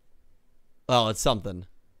 Well, it's something.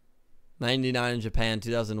 99 in Japan,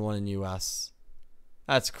 2001 in US.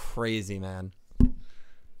 That's crazy, man.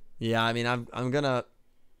 Yeah, I mean, I'm gonna...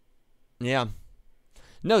 Yeah.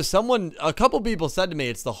 No, a couple people said to me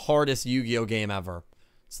it's the hardest Yu-Gi-Oh game ever.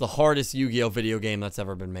 It's the hardest Yu-Gi-Oh video game that's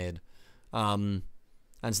ever been made. And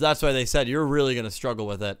so that's why they said you're really gonna struggle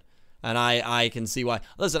with it. And I can see why.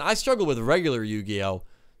 Listen, I struggle with regular Yu-Gi-Oh!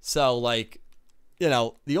 So, like, you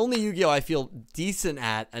know, the only Yu-Gi-Oh! I feel decent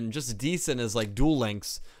at, and just decent, is like Duel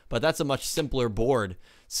Links. But that's a much simpler board.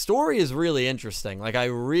 Story is really interesting. Like, I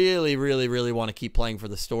really, really, really want to keep playing for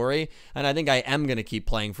the story. And I think I am going to keep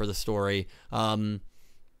playing for the story,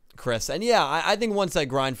 Chris. And yeah, I think once I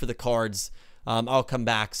grind for the cards, I'll come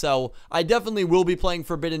back. So I definitely will be playing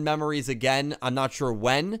Forbidden Memories again. I'm not sure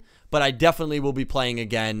when, but I definitely will be playing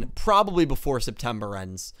again, probably before September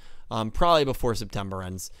ends. Probably before September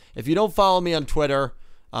ends. If you don't follow me on Twitter,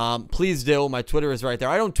 please do. My Twitter is right there.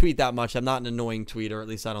 I don't tweet that much. I'm not an annoying tweeter. At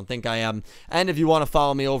least I don't think I am. And if you want to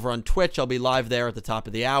follow me over on Twitch, I'll be live there at the top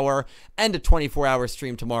of the hour. And a 24-hour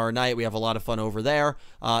stream tomorrow night. We have a lot of fun over there.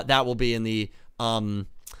 That will be in the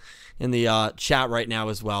chat right now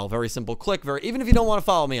as well. Very simple click. Even if you don't want to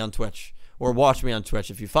follow me on Twitch or watch me on Twitch,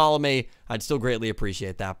 if you follow me, I'd still greatly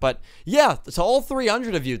appreciate that. But yeah, to all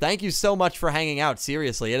 300 of you, thank you so much for hanging out.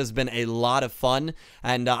 Seriously, it has been a lot of fun,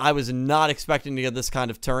 and I was not expecting to get this kind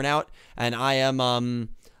of turnout, and I'm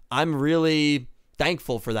really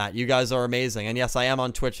thankful for that. You guys are amazing. And yes, I am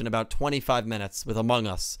on Twitch in about 25 minutes with Among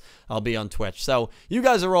Us. I'll be on Twitch. So you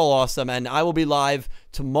guys are all awesome. And I will be live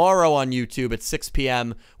tomorrow on YouTube at 6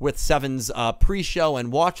 p.m. with Seven's pre-show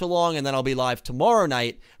and watch along. And then I'll be live tomorrow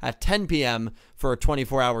night at 10 p.m. for a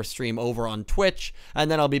 24-hour stream over on Twitch.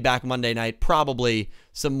 And then I'll be back Monday night, probably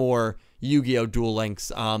some more Yu-Gi-Oh! Duel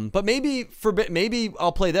Links. But maybe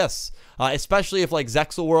I'll play this, especially if like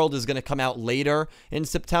Zexal World is going to come out later in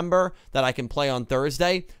September that I can play on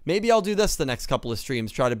Thursday. Maybe I'll do this the next couple of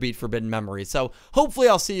streams, try to beat Forbidden Memories. So hopefully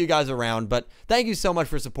I'll see you guys around, but thank you so much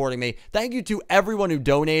for supporting me. Thank you to everyone who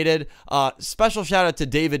donated. Special shout out to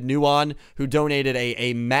David Nuon, who donated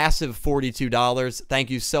a massive $42.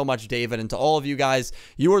 Thank you so much, David, and to all of you guys.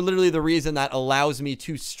 You are literally the reason that allows me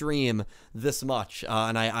to stream this much,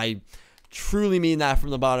 and I truly mean that from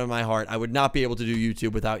the bottom of my heart. I would not be able to do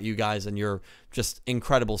YouTube without you guys and your just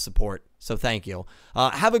incredible support. So thank you.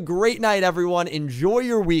 Have a great night, everyone. Enjoy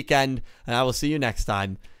your weekend, and I will see you next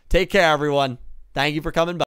time. Take care, everyone. Thank you for coming by.